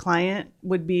it as a client,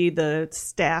 would be the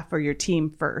staff or your team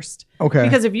first. Okay.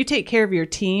 Because if you take care of your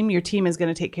team is going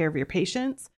to take care of your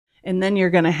patients. And then you're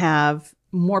going to have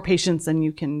more patients than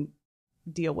you can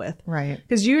deal with. Right.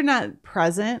 Because you're not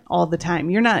present all the time.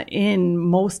 You're not in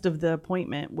most of the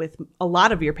appointment with a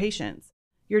lot of your patients.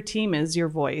 Your team is your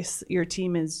voice. Your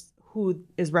team is who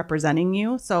is representing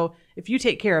you. So if you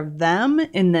take care of them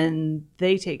and then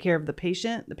they take care of the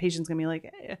patient's going to be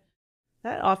like, hey,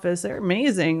 that office, they're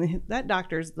amazing. That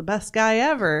doctor's the best guy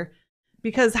ever.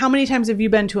 Because how many times have you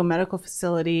been to a medical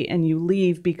facility and you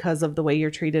leave because of the way you're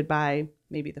treated by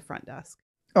maybe the front desk?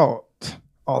 Oh,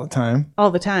 all the time. All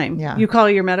the time. Yeah. You call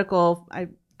your medical, I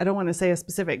don't want to say a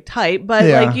specific type, but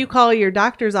Yeah. like you call your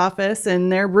doctor's office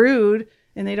and they're rude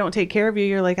and they don't take care of you.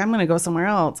 You're like, I'm going to go somewhere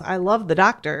else. I love the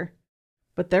doctor,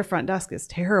 but their front desk is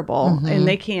terrible and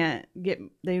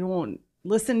they won't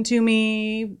listen to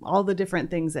me, all the different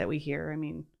things that we hear. I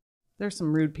mean, there's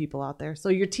some rude people out there. So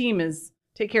your team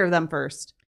take care of them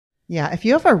first. Yeah. If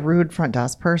you have a rude front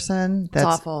desk person, It's that's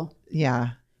awful.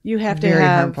 Yeah. You have to Very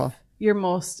have harmful.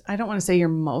 I don't want to say you're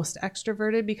most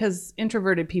extroverted because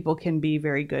introverted people can be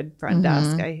very good front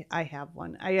desk. I have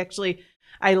one.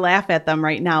 I laugh at them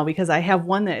right now because I have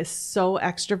one that is so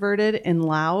extroverted and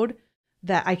loud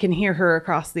that I can hear her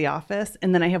across the office.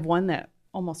 And then I have one that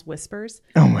almost whispers.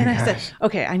 Oh my and I gosh. said,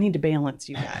 okay, I need to balance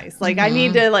you guys. Like I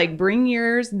need to like bring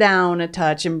yours down a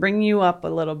touch and bring you up a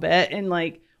little bit. And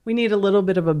like, we need a little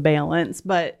bit of a balance,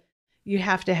 but you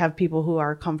have to have people who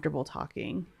are comfortable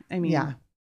talking. I mean, Yeah.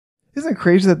 Isn't it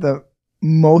crazy that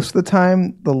most of the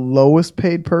time, the lowest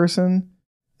paid person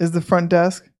is the front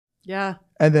desk? yeah.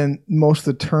 And then most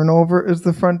of the turnover is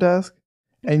the front desk.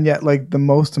 And yet, like, the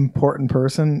most important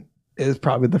person is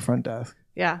probably the front desk.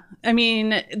 Yeah. I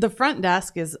mean, the front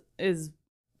desk is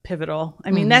pivotal. I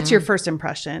mean, that's your first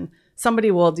impression. Somebody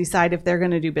will decide if they're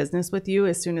going to do business with you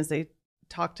as soon as they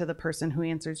talk to the person who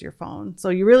answers your phone. So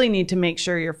you really need to make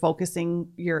sure you're focusing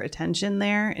your attention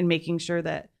there and making sure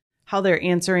that how they're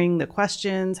answering the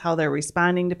questions, how they're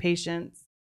responding to patients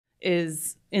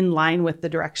is in line with the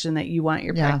direction that you want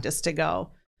your practice to go.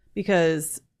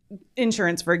 Because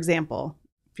insurance, for example,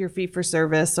 if you're fee for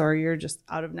service or you're just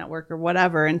out of network or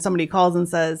whatever, and somebody calls and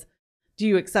says, do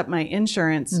you accept my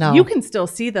insurance? No. You can still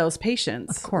see those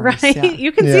patients, Of course, right? yeah.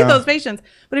 You can see those patients.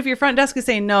 But if your front desk is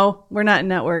saying, no, we're not in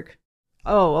network.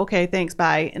 Oh, okay, thanks,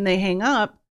 bye. And they hang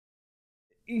up.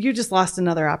 You just lost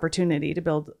another opportunity to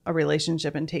build a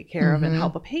relationship and take care of and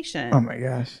help a patient. Oh my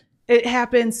gosh. It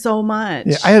happens so much.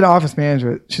 Yeah, I had an office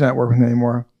manager. She's not working with me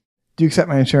anymore. Do you accept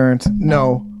my insurance?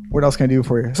 No. What else can I do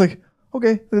for you? It's like,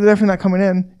 okay, they're definitely not coming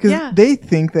in because they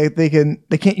think that they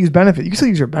can't use benefits. You can still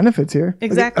use your benefits here.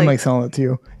 Exactly. I'm like selling it to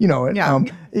you. You know it. Yeah.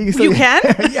 You can?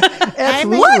 Yeah,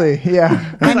 absolutely.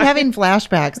 Yeah. I'm having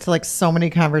flashbacks to like so many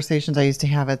conversations I used to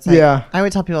have. It's like, I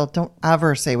would tell people, don't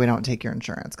ever say we don't take your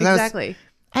insurance. Exactly.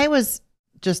 I was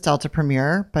just Delta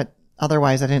Premier, but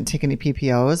otherwise I didn't take any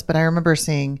PPOs. But I remember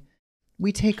saying,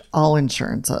 we take all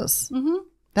insurances. Mm-hmm.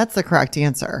 That's the correct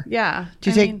answer. Yeah. Do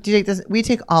you take this? We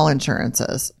take all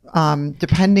insurances.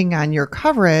 Depending on your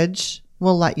coverage,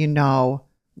 we'll let you know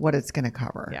what it's going to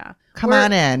cover. Yeah. Come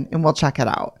on in and we'll check it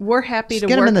out. We're happy Just to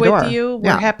get 'em work in the with door. you. We're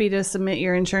Yeah. happy to submit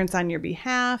your insurance on your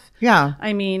behalf. Yeah.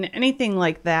 I mean, anything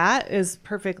like that is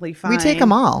perfectly fine. We take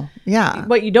them all. Yeah.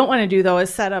 What you don't want to do, though,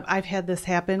 is set up. I've had this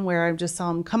happen where I've just tell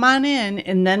them, come on in.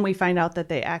 And then we find out that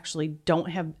they actually don't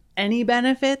have any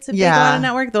benefits if they go out of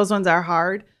network. Those ones are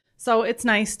hard. So it's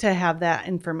nice to have that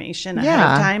information ahead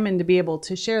of time and to be able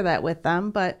to share that with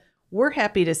them. But we're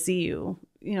happy to see you.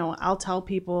 You know, I'll tell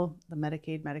people the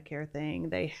Medicaid, Medicare thing,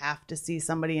 they have to see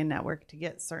somebody in network to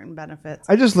get certain benefits.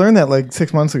 I just learned that like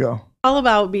 6 months ago. All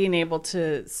about being able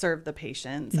to serve the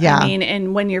patients. Yeah. I mean,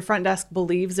 and when your front desk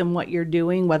believes in what you're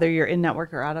doing, whether you're in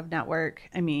network or out of network,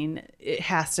 I mean, it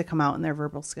has to come out in their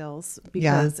verbal skills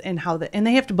because and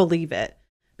they have to believe it.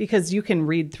 Because you can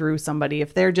read through somebody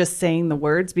if they're just saying the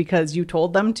words because you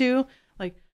told them to,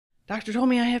 like, doctor told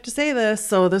me I have to say this,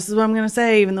 so this is what I'm going to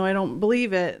say, even though I don't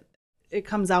believe it. It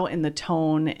comes out in the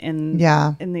tone and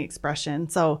in the expression.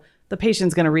 So the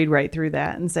patient's going to read right through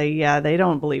that and say, yeah, they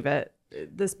don't believe it.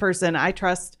 This person, I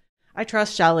trust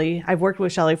Shelly. I've worked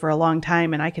with Shelly for a long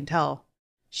time, and I can tell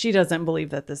she doesn't believe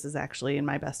that this is actually in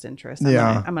my best interest.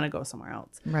 I'm going to go somewhere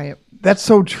else. Right. That's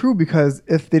so true because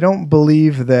if they don't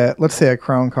believe that, let's say a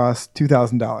crown costs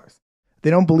 $2,000, they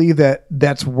don't believe that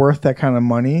that's worth that kind of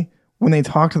money. When they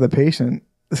talk to the patient,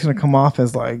 it's going to come off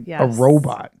as like a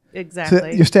robot. Exactly. So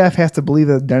your staff has to believe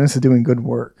that the dentist is doing good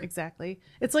work. Exactly.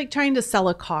 It's like trying to sell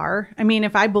a car. I mean,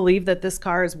 if I believe that this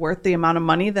car is worth the amount of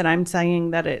money that I'm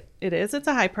saying that it is, it's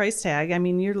a high price tag. I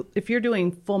mean, if you're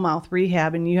doing full mouth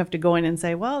rehab and you have to go in and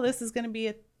say, well, this is going to be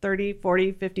at $30,000,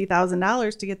 $40,000,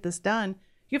 $50,000 to get this done,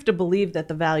 you have to believe that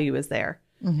the value is there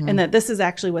and that this is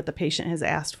actually what the patient has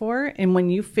asked for. And when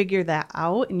you figure that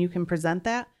out and you can present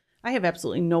that, I have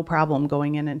absolutely no problem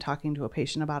going in and talking to a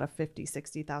patient about a $50,000,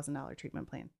 $60,000 treatment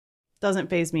plan.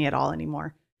 Doesn't faze me at all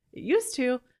anymore. It used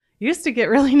to get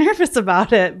really nervous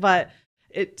about it, but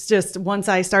it's just once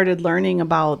I started learning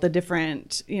about the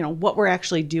different, what we're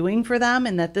actually doing for them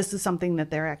and that this is something that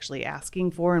they're actually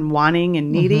asking for and wanting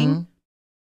and needing,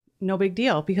 no big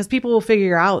deal because people will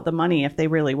figure out the money if they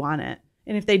really want it.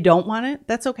 And if they don't want it,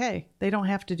 that's okay. They don't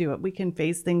have to do it. We can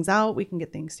phase things out. We can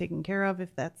get things taken care of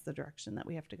if that's the direction that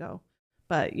we have to go.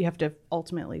 But you have to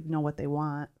ultimately know what they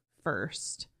want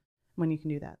first. When you can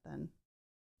do that, then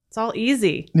it's all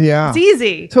easy. Yeah. It's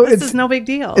easy. So this is no big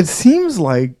deal. It seems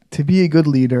like to be a good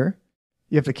leader,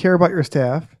 you have to care about your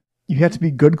staff. You have to be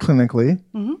good clinically.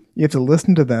 You have to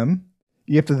listen to them.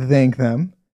 You have to thank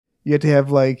them. You have to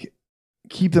have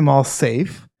keep them all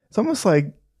safe. It's almost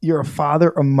like you're a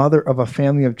father or mother of a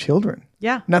family of children.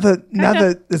 Yeah. Not that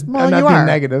I'm not being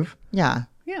negative. Yeah.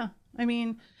 Yeah. I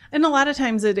mean, and a lot of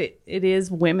times it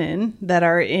is women that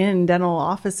are in dental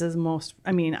offices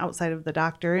outside of the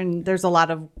doctor. And there's a lot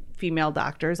of female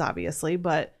doctors, obviously.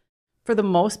 But for the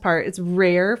most part, it's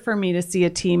rare for me to see a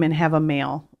team and have a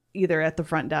male either at the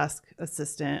front desk,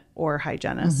 assistant, or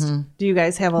hygienist. Do you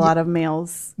guys have a lot of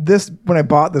males? When I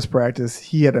bought this practice,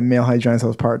 he had a male hygienist that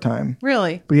was part-time.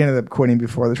 Really? But he ended up quitting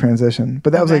before the transition.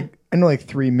 But that was I know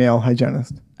 3 male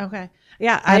hygienists. Okay.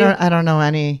 Yeah. I don't know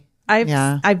any.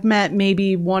 I've met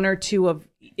maybe 1 or 2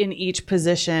 in each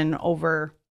position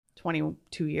over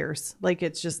 22 years. Like,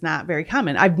 it's just not very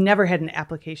common. I've never had an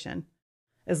application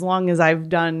as long as I've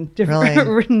done different.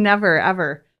 Really? Never,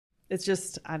 ever. It's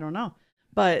just, I don't know.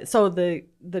 But so the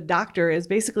doctor is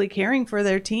basically caring for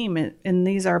their team. And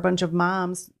these are a bunch of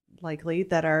moms likely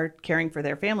that are caring for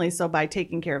their families. So by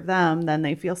taking care of them, then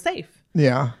they feel safe.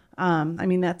 Yeah. I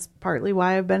mean, that's partly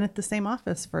why I've been at the same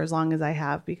office for as long as I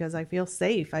have, because I feel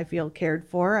safe. I feel cared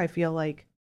for. I feel like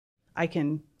I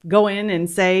can go in and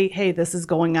say, hey, this is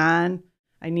going on.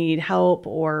 I need help,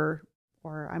 or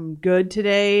I'm good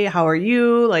today. How are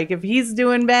you? Like, if he's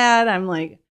doing bad, I'm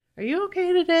like, are you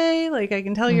okay today? Like, I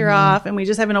can tell you're off, and we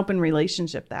just have an open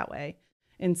relationship that way.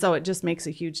 And so it just makes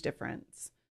a huge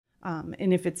difference.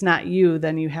 And if it's not you,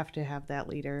 then you have to have that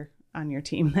leader on your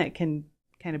team that can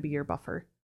kind of be your buffer.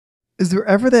 Is there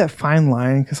ever that fine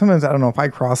line? Because sometimes I don't know if I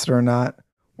cross it or not.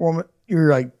 Or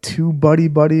you're like too buddy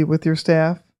with your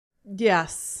staff.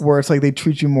 Yes. Where it's like they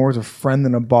treat you more as a friend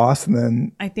than a boss, and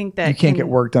then I think that you can't get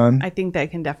work done. I think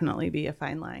that can definitely be a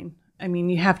fine line. I mean,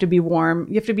 you have to be warm.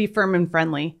 You have to be firm and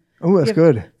friendly. Oh, that's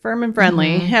good. Firm and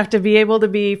friendly. You have to be able to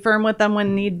be firm with them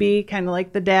when need be, kind of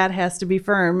like the dad has to be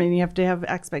firm, and you have to have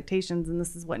expectations, and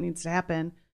this is what needs to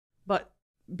happen. But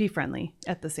be friendly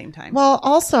at the same time. Well,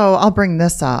 also, I'll bring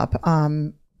this up.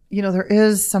 There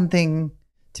is something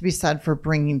to be said for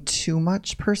bringing too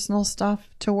much personal stuff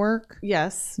to work.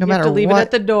 Yes. No you matter have to leave what, it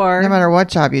at the door. No matter what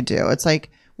job you do. It's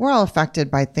like we're all affected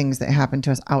by things that happen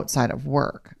to us outside of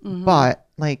work. But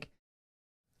like,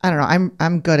 I don't know,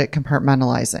 I'm good at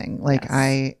compartmentalizing. Like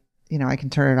I can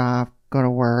turn it off, go to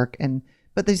work,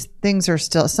 but these things are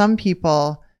still, some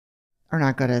people are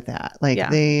not good at that. Like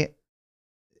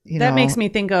that makes me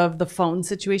think of the phone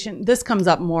situation. This comes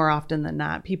up more often than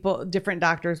not. Different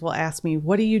doctors will ask me,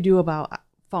 what do you do about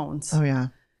phones? Oh, yeah.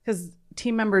 Because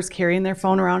team members carrying their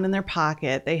phone around in their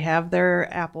pocket, they have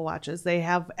their Apple Watches, they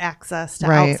have access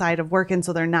to outside of work, and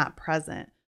so they're not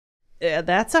present.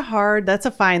 That's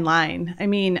a fine line. I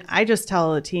mean, I just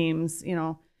tell the teams, if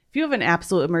you have an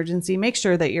absolute emergency, make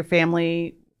sure that your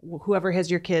family, whoever has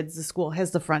your kids, the school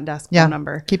has the front desk phone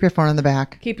number. Keep your phone in the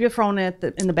back. Keep your phone in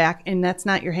the back, and that's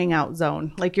not your hangout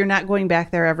zone. Like, you're not going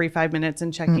back there every 5 minutes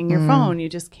and checking your phone. You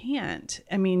just can't.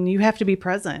 I mean, you have to be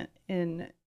present, and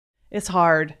it's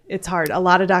hard. It's hard. A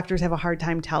lot of doctors have a hard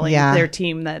time telling their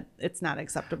team that it's not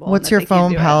acceptable. What's your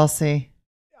phone policy?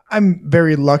 I'm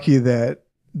very lucky that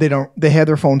they have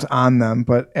their phones on them,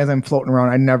 but as I'm floating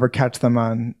around, I never catch them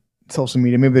on social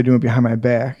media. Maybe they're doing it behind my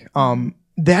back.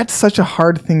 That's such a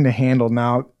hard thing to handle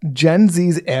now. Gen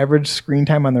Z's average screen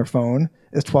time on their phone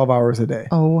is 12 hours a day.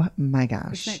 Oh my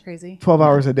gosh. Isn't that crazy? 12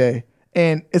 hours a day.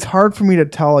 And it's hard for me to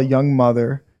tell a young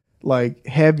mother, like,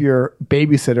 have your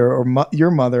babysitter or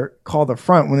your mother call the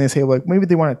front when they say, like, maybe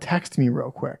they want to text me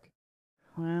real quick.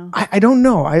 Wow. I don't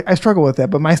know. I struggle with that,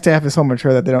 but my staff is so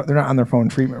mature that they're not on their phone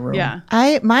treatment room. Yeah.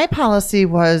 My policy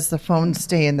was the phone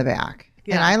stay in the back.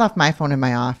 Yeah. And I left my phone in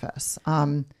my office.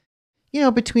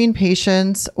 Between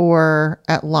patients or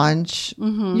at lunch,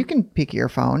 you can peek your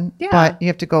phone, but you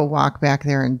have to go walk back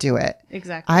there and do it.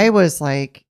 Exactly. I was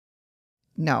like,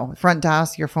 no, front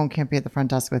desk, your phone can't be at the front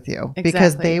desk with you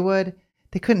because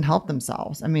they couldn't help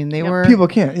themselves. I mean, people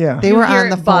can't. Yeah. They were on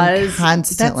the phone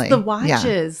constantly. That's the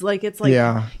watches. Yeah. Like, it's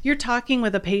like you're talking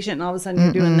with a patient and all of a sudden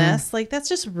you're doing this. Like, that's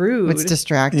just rude. It's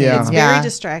distracting. It's very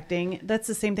distracting. That's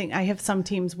the same thing. I have some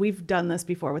teams, we've done this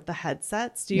before with the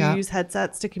headsets. Do you use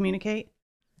headsets to communicate?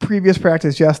 Previous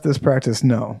practice, yes. This practice,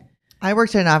 no. I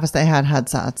worked in an office that had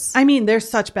headsets. I mean, there's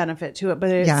such benefit to it, but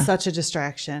it's such a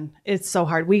distraction. It's so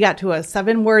hard. We got to a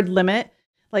 7-word limit.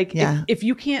 Like, if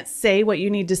you can't say what you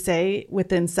need to say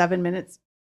within 7 minutes,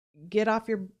 get off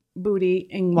your booty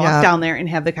and walk down there and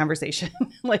have the conversation.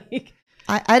 Like,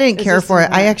 I didn't care for it.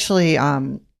 I actually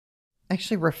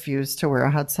refused to wear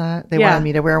a headset. They wanted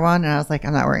me to wear one, and I was like,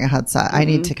 I'm not wearing a headset. I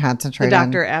need to concentrate. The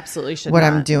doctor absolutely should. What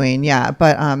I'm doing,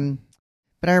 But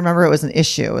I remember it was an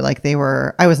issue. Like,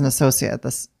 I was an associate at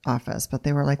this office, but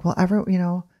they were like, well,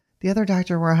 the other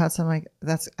doctor wore a headset. I'm like,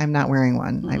 I'm not wearing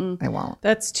one. I won't.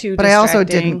 That's too But I also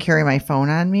didn't carry my phone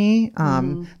on me.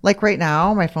 Like right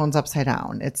now, my phone's upside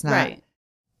down. It's not,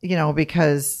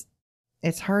 because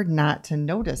it's hard not to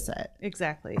notice it.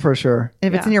 Exactly. For sure.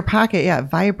 If it's in your pocket, it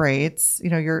vibrates.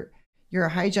 You're a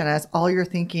hygienist. All you're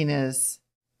thinking is,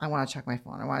 I want to check my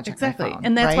phone. I want to check my phone.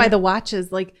 And that's why the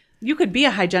watches, like, You could be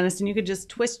a hygienist and you could just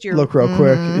twist your Look real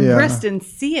quick. Yeah. wrist and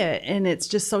see it, and it's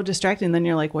just so distracting. Then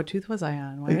you're like, what tooth was I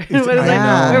on? Where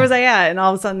I know. was I at? And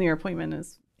all of a sudden your appointment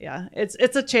is,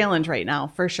 it's a challenge right now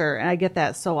for sure. And I get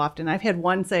that so often. I've had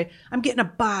one say, I'm getting a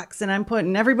box and I'm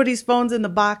putting everybody's phones in the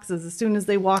boxes as soon as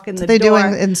they walk in the door. They do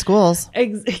in schools.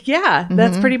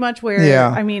 That's pretty much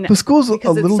where, I mean, the school's a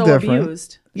little so different.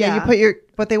 Abused. Yeah,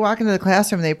 but they walk into the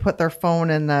classroom, they put their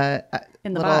phone in the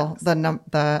box.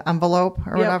 the envelope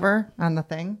or whatever on the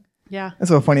thing. Yeah. That's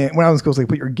so funny. When I was in school, it's like,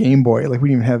 put your Game Boy. Like, we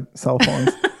didn't even have cell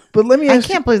phones. But let me ask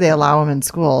I can't believe they allow them in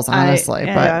schools, honestly.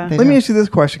 But let me ask you this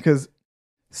question, because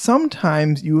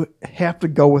sometimes you have to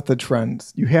go with the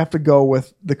trends. You have to go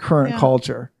with the current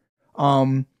culture.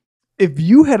 If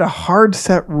you had a hard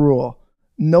set rule,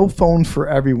 no phones for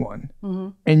everyone,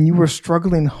 and you were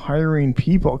struggling hiring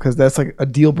people because that's like a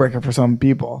deal breaker for some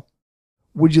people,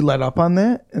 would you let up on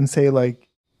that and say, like,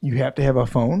 you have to have a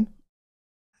phone?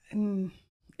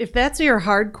 If that's your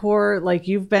hardcore, like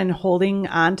you've been holding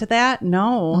on to that,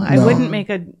 no. I wouldn't make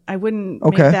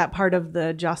that part of the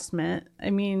adjustment. I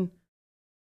mean,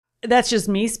 that's just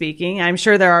me speaking. I'm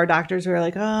sure there are doctors who are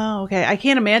like, oh, okay. I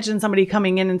can't imagine somebody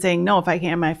coming in and saying, no, if I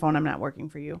can't have my phone, I'm not working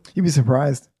for you. You'd be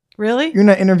surprised. Really? You're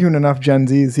not interviewing enough Gen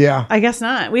Zs. Yeah. I guess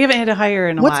not. We haven't had to hire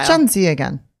in a while. What's Gen Z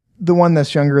again? The one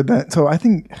that's younger than, so I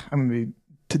think I'm going to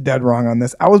be dead wrong on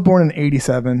this. I was born in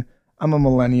 87. I'm a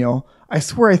millennial. I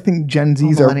swear I think Gen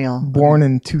Zs are born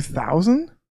in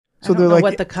 2000. So I don't know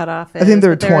what the cutoff is. I think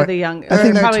they're the young. I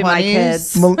think probably 20s. My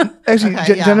kids.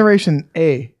 Actually, Generation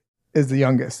A is the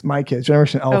youngest. My kids,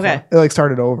 Generation Alpha. Okay. It like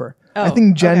started over. Oh, I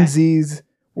think Gen Zs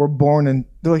were born in,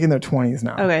 they're like in their 20s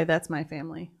now. Okay, that's my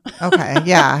family. Okay,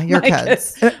 yeah, your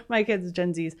kids. My kids,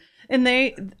 Gen Zs. And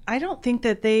I don't think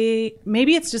that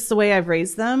maybe it's just the way I've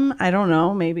raised them. I don't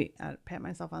know. Maybe I pat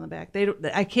myself on the back.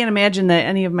 I can't imagine that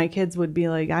any of my kids would be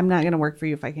like, I'm not going to work for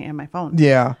you if I can't have my phone.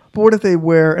 Yeah. But what if they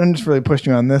wear, and I'm just really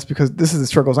pushing you on this because this is the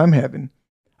struggles I'm having.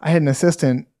 I had an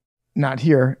assistant, not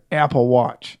here, Apple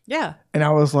Watch. Yeah. And I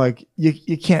was like, you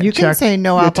can't You check can say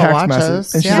no your Apple text Watches.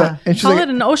 message. And she's Yeah. like, and she's Call like, it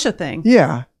an OSHA thing.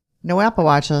 yeah. No Apple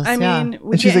Watches. I mean,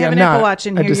 we And she's can't like, have I'm an Apple not. Watch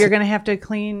in I here. just- You're going to have to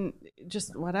clean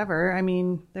just whatever. I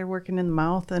mean, they're working in the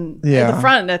mouth and Yeah. the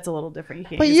front, that's a little different. You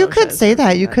can't But use you OSHA could as say something,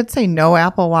 that. You but could say no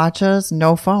Apple Watches,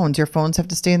 no phones. Your phones have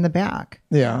to stay in the back.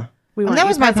 Yeah. we And want that you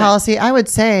was my present. policy. I would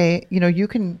say, you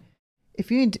can,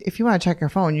 if you want to check your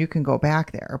phone, you can go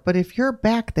back there. But if you're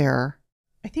back there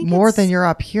I think more it's- than you're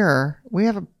up here, we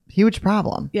have a huge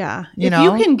problem. Yeah. You If know?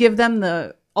 you can give them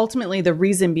ultimately the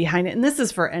reason behind it, and this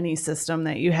is for any system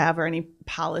that you have or any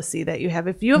policy that you have,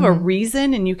 if you have a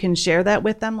reason and you can share that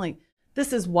with them, like,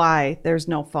 this is why there's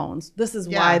no phones. This is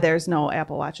why there's no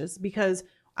Apple Watches, because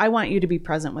I want you to be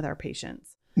present with our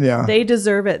patients. Yeah. They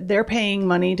deserve it. They're paying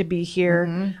money to be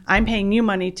here. I'm paying you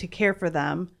money to care for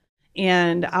them.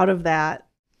 And out of that,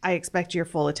 I expect your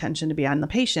full attention to be on the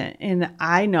patient. And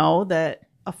I know that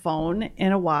a phone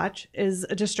and a watch is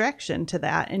a distraction to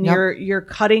that. And you're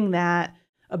cutting that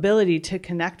ability to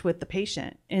connect with the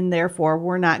patient. And therefore,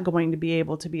 we're not going to be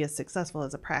able to be as successful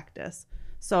as a practice.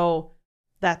 So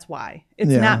that's why. It's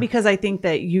not because I think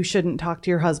that you shouldn't talk to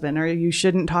your husband or you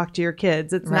shouldn't talk to your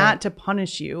kids. It's not to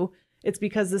punish you. It's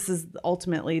because this is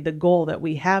ultimately the goal that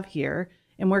we have here.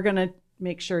 And we're going to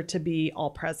make sure to be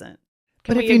all present.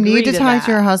 But if you need to talk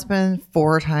to your husband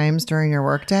 4 times during your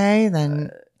workday, then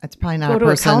it's probably not go a to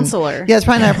person. A counselor. Yeah, it's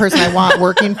probably not a person I want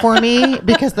working for me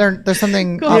because there's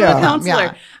something. Go to a counselor.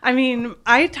 Yeah. I mean,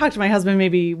 I talked to my husband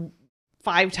maybe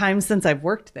 5 times since I've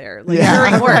worked there. Like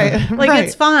during work. Right.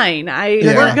 It's fine.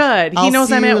 We're good. He I'll knows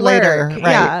see I'm you at later. work.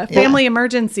 Right. Yeah. Family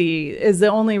emergency is the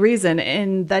only reason.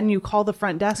 And then you call the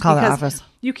front desk Call the because office.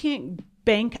 you can't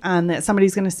bank on that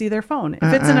somebody's going to see their phone.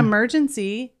 If it's an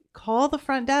emergency, call the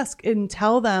front desk and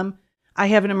tell them, I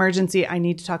have an emergency. I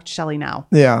need to talk to Shelly now.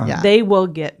 Yeah. They will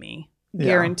get me. Yeah.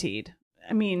 Guaranteed.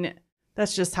 I mean,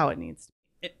 that's just how it needs to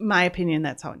be. In my opinion,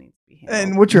 that's how it needs to be handled.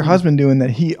 And what's your husband doing that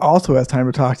he also has time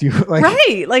to talk to you? Like,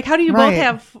 Right. Like, how do you both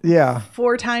have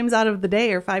 4 times out of the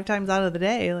day or 5 times out of the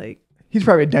day? Like, he's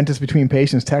probably a dentist between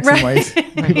patients texting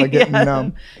like people are getting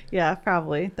numb. Yeah,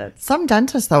 probably. That's Some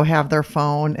dentists though have their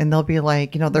phone and they'll be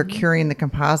like, they're curing the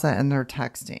composite and they're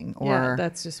texting. Or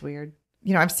that's just weird.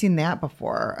 I've seen that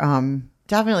before.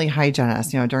 Definitely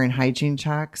hygienists, during hygiene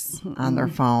checks on their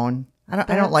phone.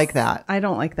 I don't like that. I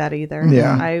don't like that either.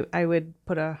 Yeah. I would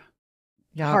put a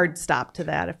hard stop to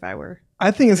that if I were. I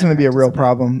think it's going to be a real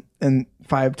problem in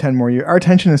 5-10 more years. Our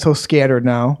attention is so scattered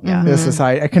now in this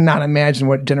society. I cannot imagine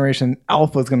what Generation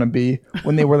Alpha is going to be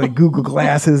when they wear like Google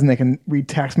glasses and they can read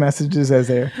text messages as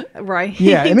they're right.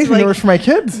 Yeah, it makes me nervous for my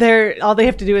kids. All they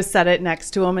have to do is set it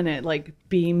next to them, and it like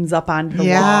beams up onto the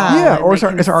wall. Yeah, or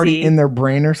it's already in their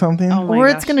brain or something. Oh or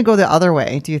it's going to go the other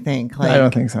way. Do you think? Like, I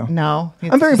don't think so. No,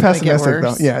 I'm very pessimistic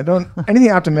though. Yeah, don't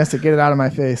anything optimistic. Get it out of my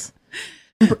face.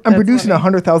 I'm producing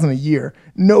 100,000 a year.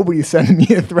 Nobody's sending me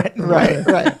a threat.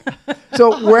 Right.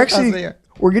 So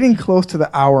we're getting close to the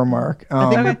hour mark.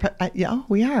 I think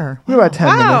we are. We're about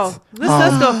 10 minutes. This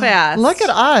does go fast. Look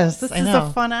at us. This is a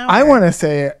fun hour. I want to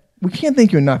say we can't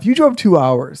thank you enough. You drove 2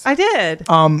 hours. I did.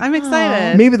 I'm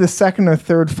excited. Maybe the second or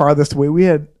third farthest away. We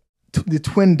had the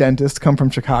twin dentists come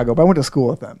from Chicago, but I went to school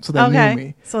with them, so they knew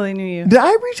me. So they knew you. Did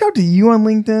I reach out to you on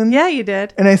LinkedIn? Yeah, you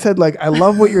did. And I said, like, I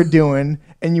love what you're doing.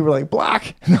 And you were like, block.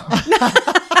 No.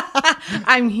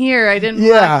 I'm here. I didn't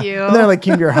block you. And then I like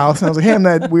came to your house and I was like, hey, I'm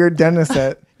that weird dentist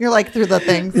that. You're like through the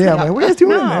things. Yeah. I'm like, what are you guys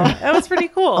doing in there? That was pretty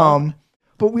cool.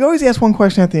 But we always ask one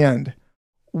question at the end.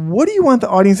 What do you want the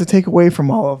audience to take away from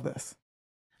all of this?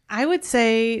 I would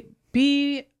say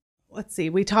we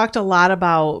talked a lot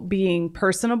about being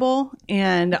personable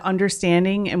and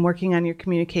understanding and working on your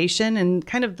communication and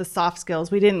kind of the soft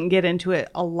skills. We didn't get into it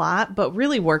a lot, but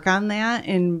really work on that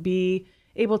and be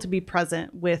able to be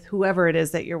present with whoever it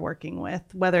is that you're working with,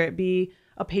 whether it be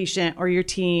a patient or your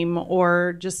team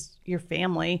or just your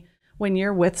family. When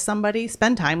you're with somebody,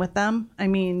 spend time with them. I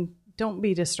mean, don't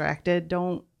be distracted.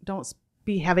 Don't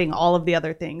be having all of the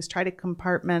other things. Try to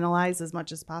compartmentalize as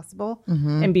much as possible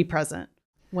and be present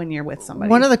when you're with somebody.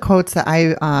 One of the quotes that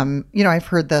I've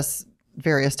heard this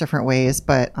various different ways,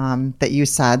 but that you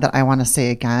said that I want to say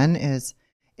again is,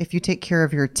 if you take care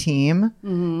of your team,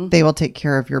 they will take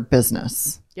care of your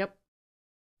business. Yep.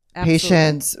 Absolutely.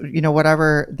 Patients,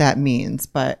 whatever that means,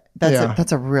 but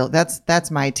that's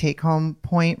my take home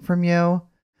point from you.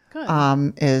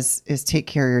 Good. Is take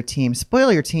care of your team,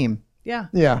 spoil your team. Yeah.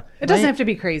 Yeah. It doesn't have to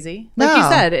be crazy. Like you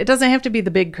said, it doesn't have to be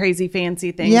the big, crazy,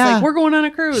 fancy things. Yeah. Like, we're going on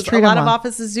a cruise. A lot of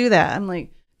offices do that. I'm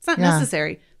like, it's not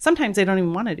necessary. Sometimes they don't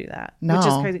even want to do that, which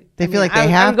is crazy. They feel like they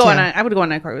have to. I would go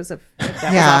on a cruise if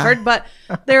that was offered. But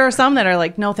there are some that are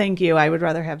like, no, thank you. I would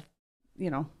rather have,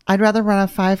 I'd rather run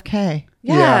a 5K.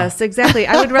 Yes, exactly.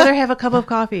 I would rather have a cup of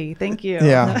coffee. Thank you.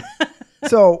 Yeah.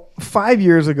 So 5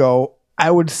 years ago, I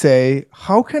would say,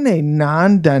 how can a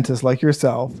non-dentist like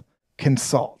yourself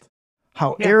consult?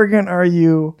 How arrogant are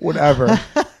you? Whatever.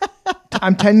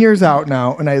 I'm 10 years out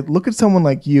now, and I look at someone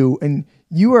like you, and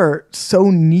you are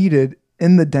so needed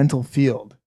in the dental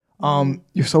field.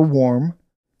 You're so warm.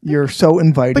 You're so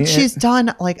inviting. But she's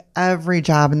done like every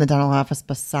job in the dental office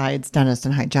besides dentist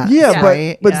and hygienist.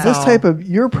 Yeah, but this type of,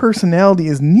 your personality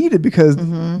is needed because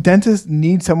dentists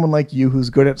need someone like you who's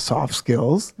good at soft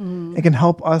skills and can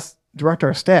help us direct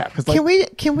our staff. Can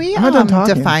we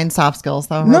define soft skills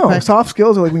though? No, quick? Soft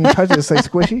skills are like when you touch it, it's like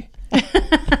squishy.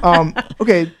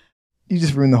 Okay, you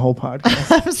just ruined the whole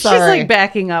podcast. I'm sorry. She's like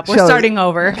backing up. We're Shelly, starting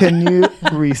over. Can you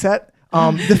reset?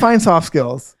 Define soft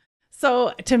skills.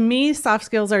 So to me, soft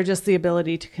skills are just the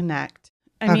ability to connect.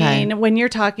 I mean, when you're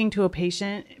talking to a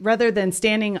patient, rather than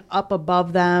standing up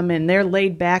above them and they're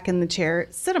laid back in the chair,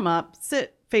 sit them up,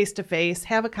 sit face to face,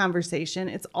 have a conversation.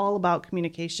 It's all about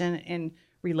communication and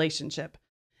relationship.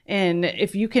 And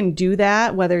if you can do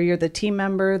that, whether you're the team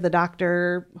member, the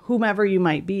doctor, whomever you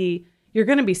might be, you're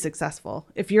going to be successful.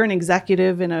 If you're an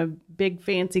executive in a big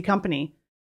fancy company,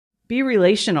 be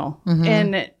relational.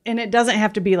 And it doesn't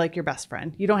have to be like your best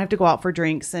friend. You don't have to go out for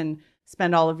drinks and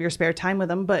spend all of your spare time with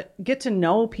them, but get to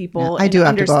know people. I do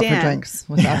have to go out for drinks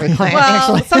with every client.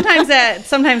 Well, sometimes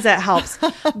that helps,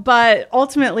 but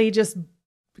ultimately just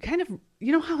kind of,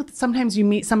 how sometimes you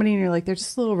meet somebody and you're like, they're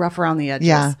just a little rough around the edges.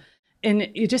 Yeah. And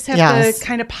you just have to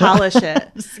kind of polish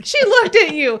it. She looked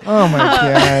at you. Oh my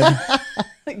God.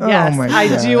 Yes,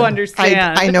 I do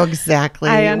understand. I know exactly.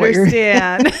 I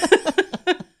understand.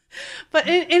 But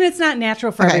it's not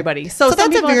natural for everybody. So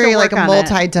that's a very like a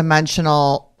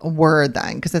multi-dimensional word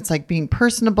then, because it's like being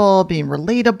personable, being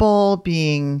relatable,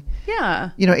 being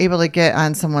able to get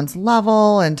on someone's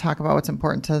level and talk about what's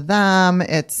important to them.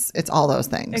 It's all those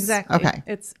things. Exactly. Okay.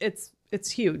 It's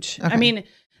huge. Okay. I mean,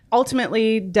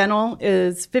 ultimately, dental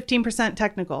is 15%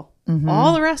 technical.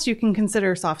 All the rest you can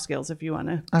consider soft skills if you want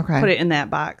to put it in that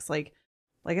box. Like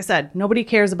I said, nobody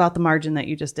cares about the margin that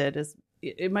you just did.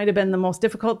 It might have been the most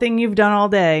difficult thing you've done all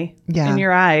day in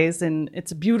your eyes, and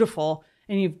it's beautiful.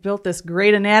 And you've built this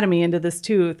great anatomy into this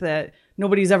tooth that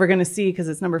nobody's ever going to see because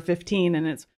it's number 15 and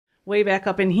it's way back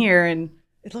up in here. And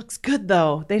it looks good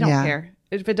though. They don't care.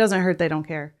 If it doesn't hurt, they don't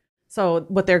care. So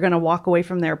what they're going to walk away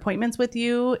from their appointments with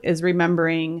you is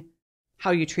remembering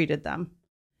how you treated them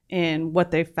and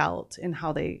what they felt and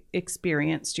how they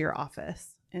experienced your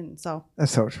office. And so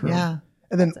that's so true. Yeah.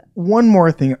 And then one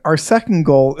more thing, our second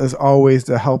goal is always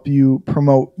to help you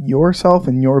promote yourself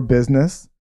and your business.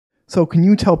 So can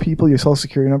you tell people your social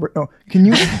security number? No, can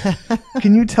you tell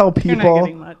you're not people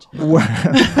getting much.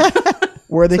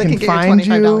 where they So can get your find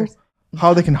you, $25.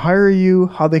 how they can hire you,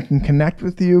 how they can connect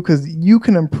with you? Because you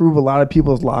can improve a lot of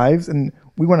people's lives, and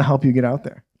we want to help you get out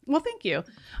there. Well, thank you.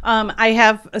 I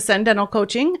have Ascend Dental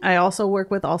Coaching. I also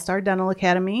work with All Star Dental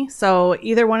Academy. So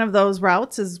either one of those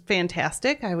routes is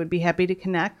fantastic. I would be happy to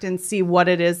connect and see what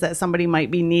it is that somebody might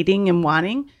be needing and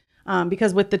wanting.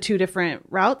 Because with the 2 different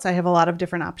routes, I have a lot of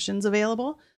different options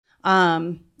available.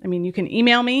 You can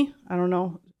email me. I don't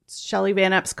know, Shelly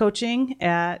VanEpps Coaching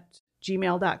at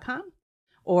gmail.com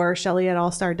or Shelly at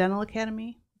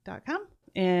allstardentalacademy.com.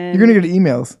 And You're going to get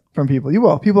emails from people. You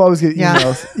will. People always get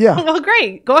emails. Yeah. well,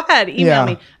 great. Go ahead. Email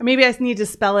me. Maybe I need to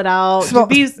spell it out. Spell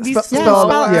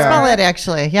Spell it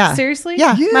actually. Yeah. Seriously?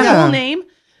 Yeah. My whole name?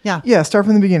 Yeah. Start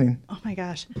from the beginning. Oh my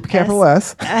gosh. Capital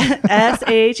S.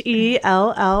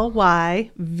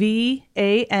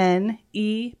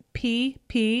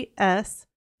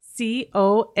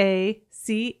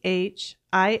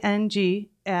 ShellyVanEpps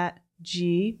at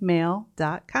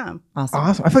gmail.com. Awesome.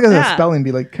 I feel like that's a spelling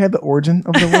bee. Like, can I have the origin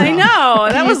of the word? I know.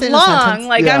 That was use it in a long. sentence?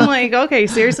 Like, Yeah. I'm like, okay,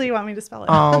 seriously, you want me to spell it?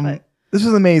 But This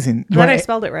was amazing. glad I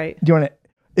spelled it right. Do you want to?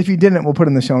 If you didn't, we'll put it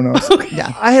in the show notes.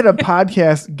 Yeah. I had a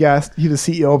podcast guest. He's the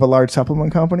CEO of a large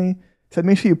supplement company. Said,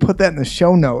 make sure you put that in the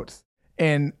show notes.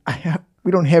 And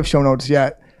we don't have show notes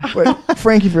yet. But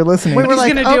Frank, if you're listening, We were He's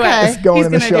like, going to do okay. it. It's going He's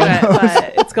in the going to show do it, notes.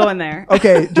 but it's going there.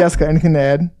 Okay, Jessica, anything to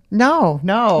add? No.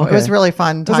 Okay. It was really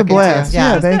fun It was a talking blast. to you.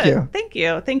 Yeah, Yeah. thank Good. you. Thank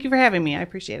you. Thank you for having me. I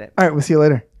appreciate it. All right, we'll see you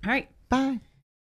later. All right. Bye.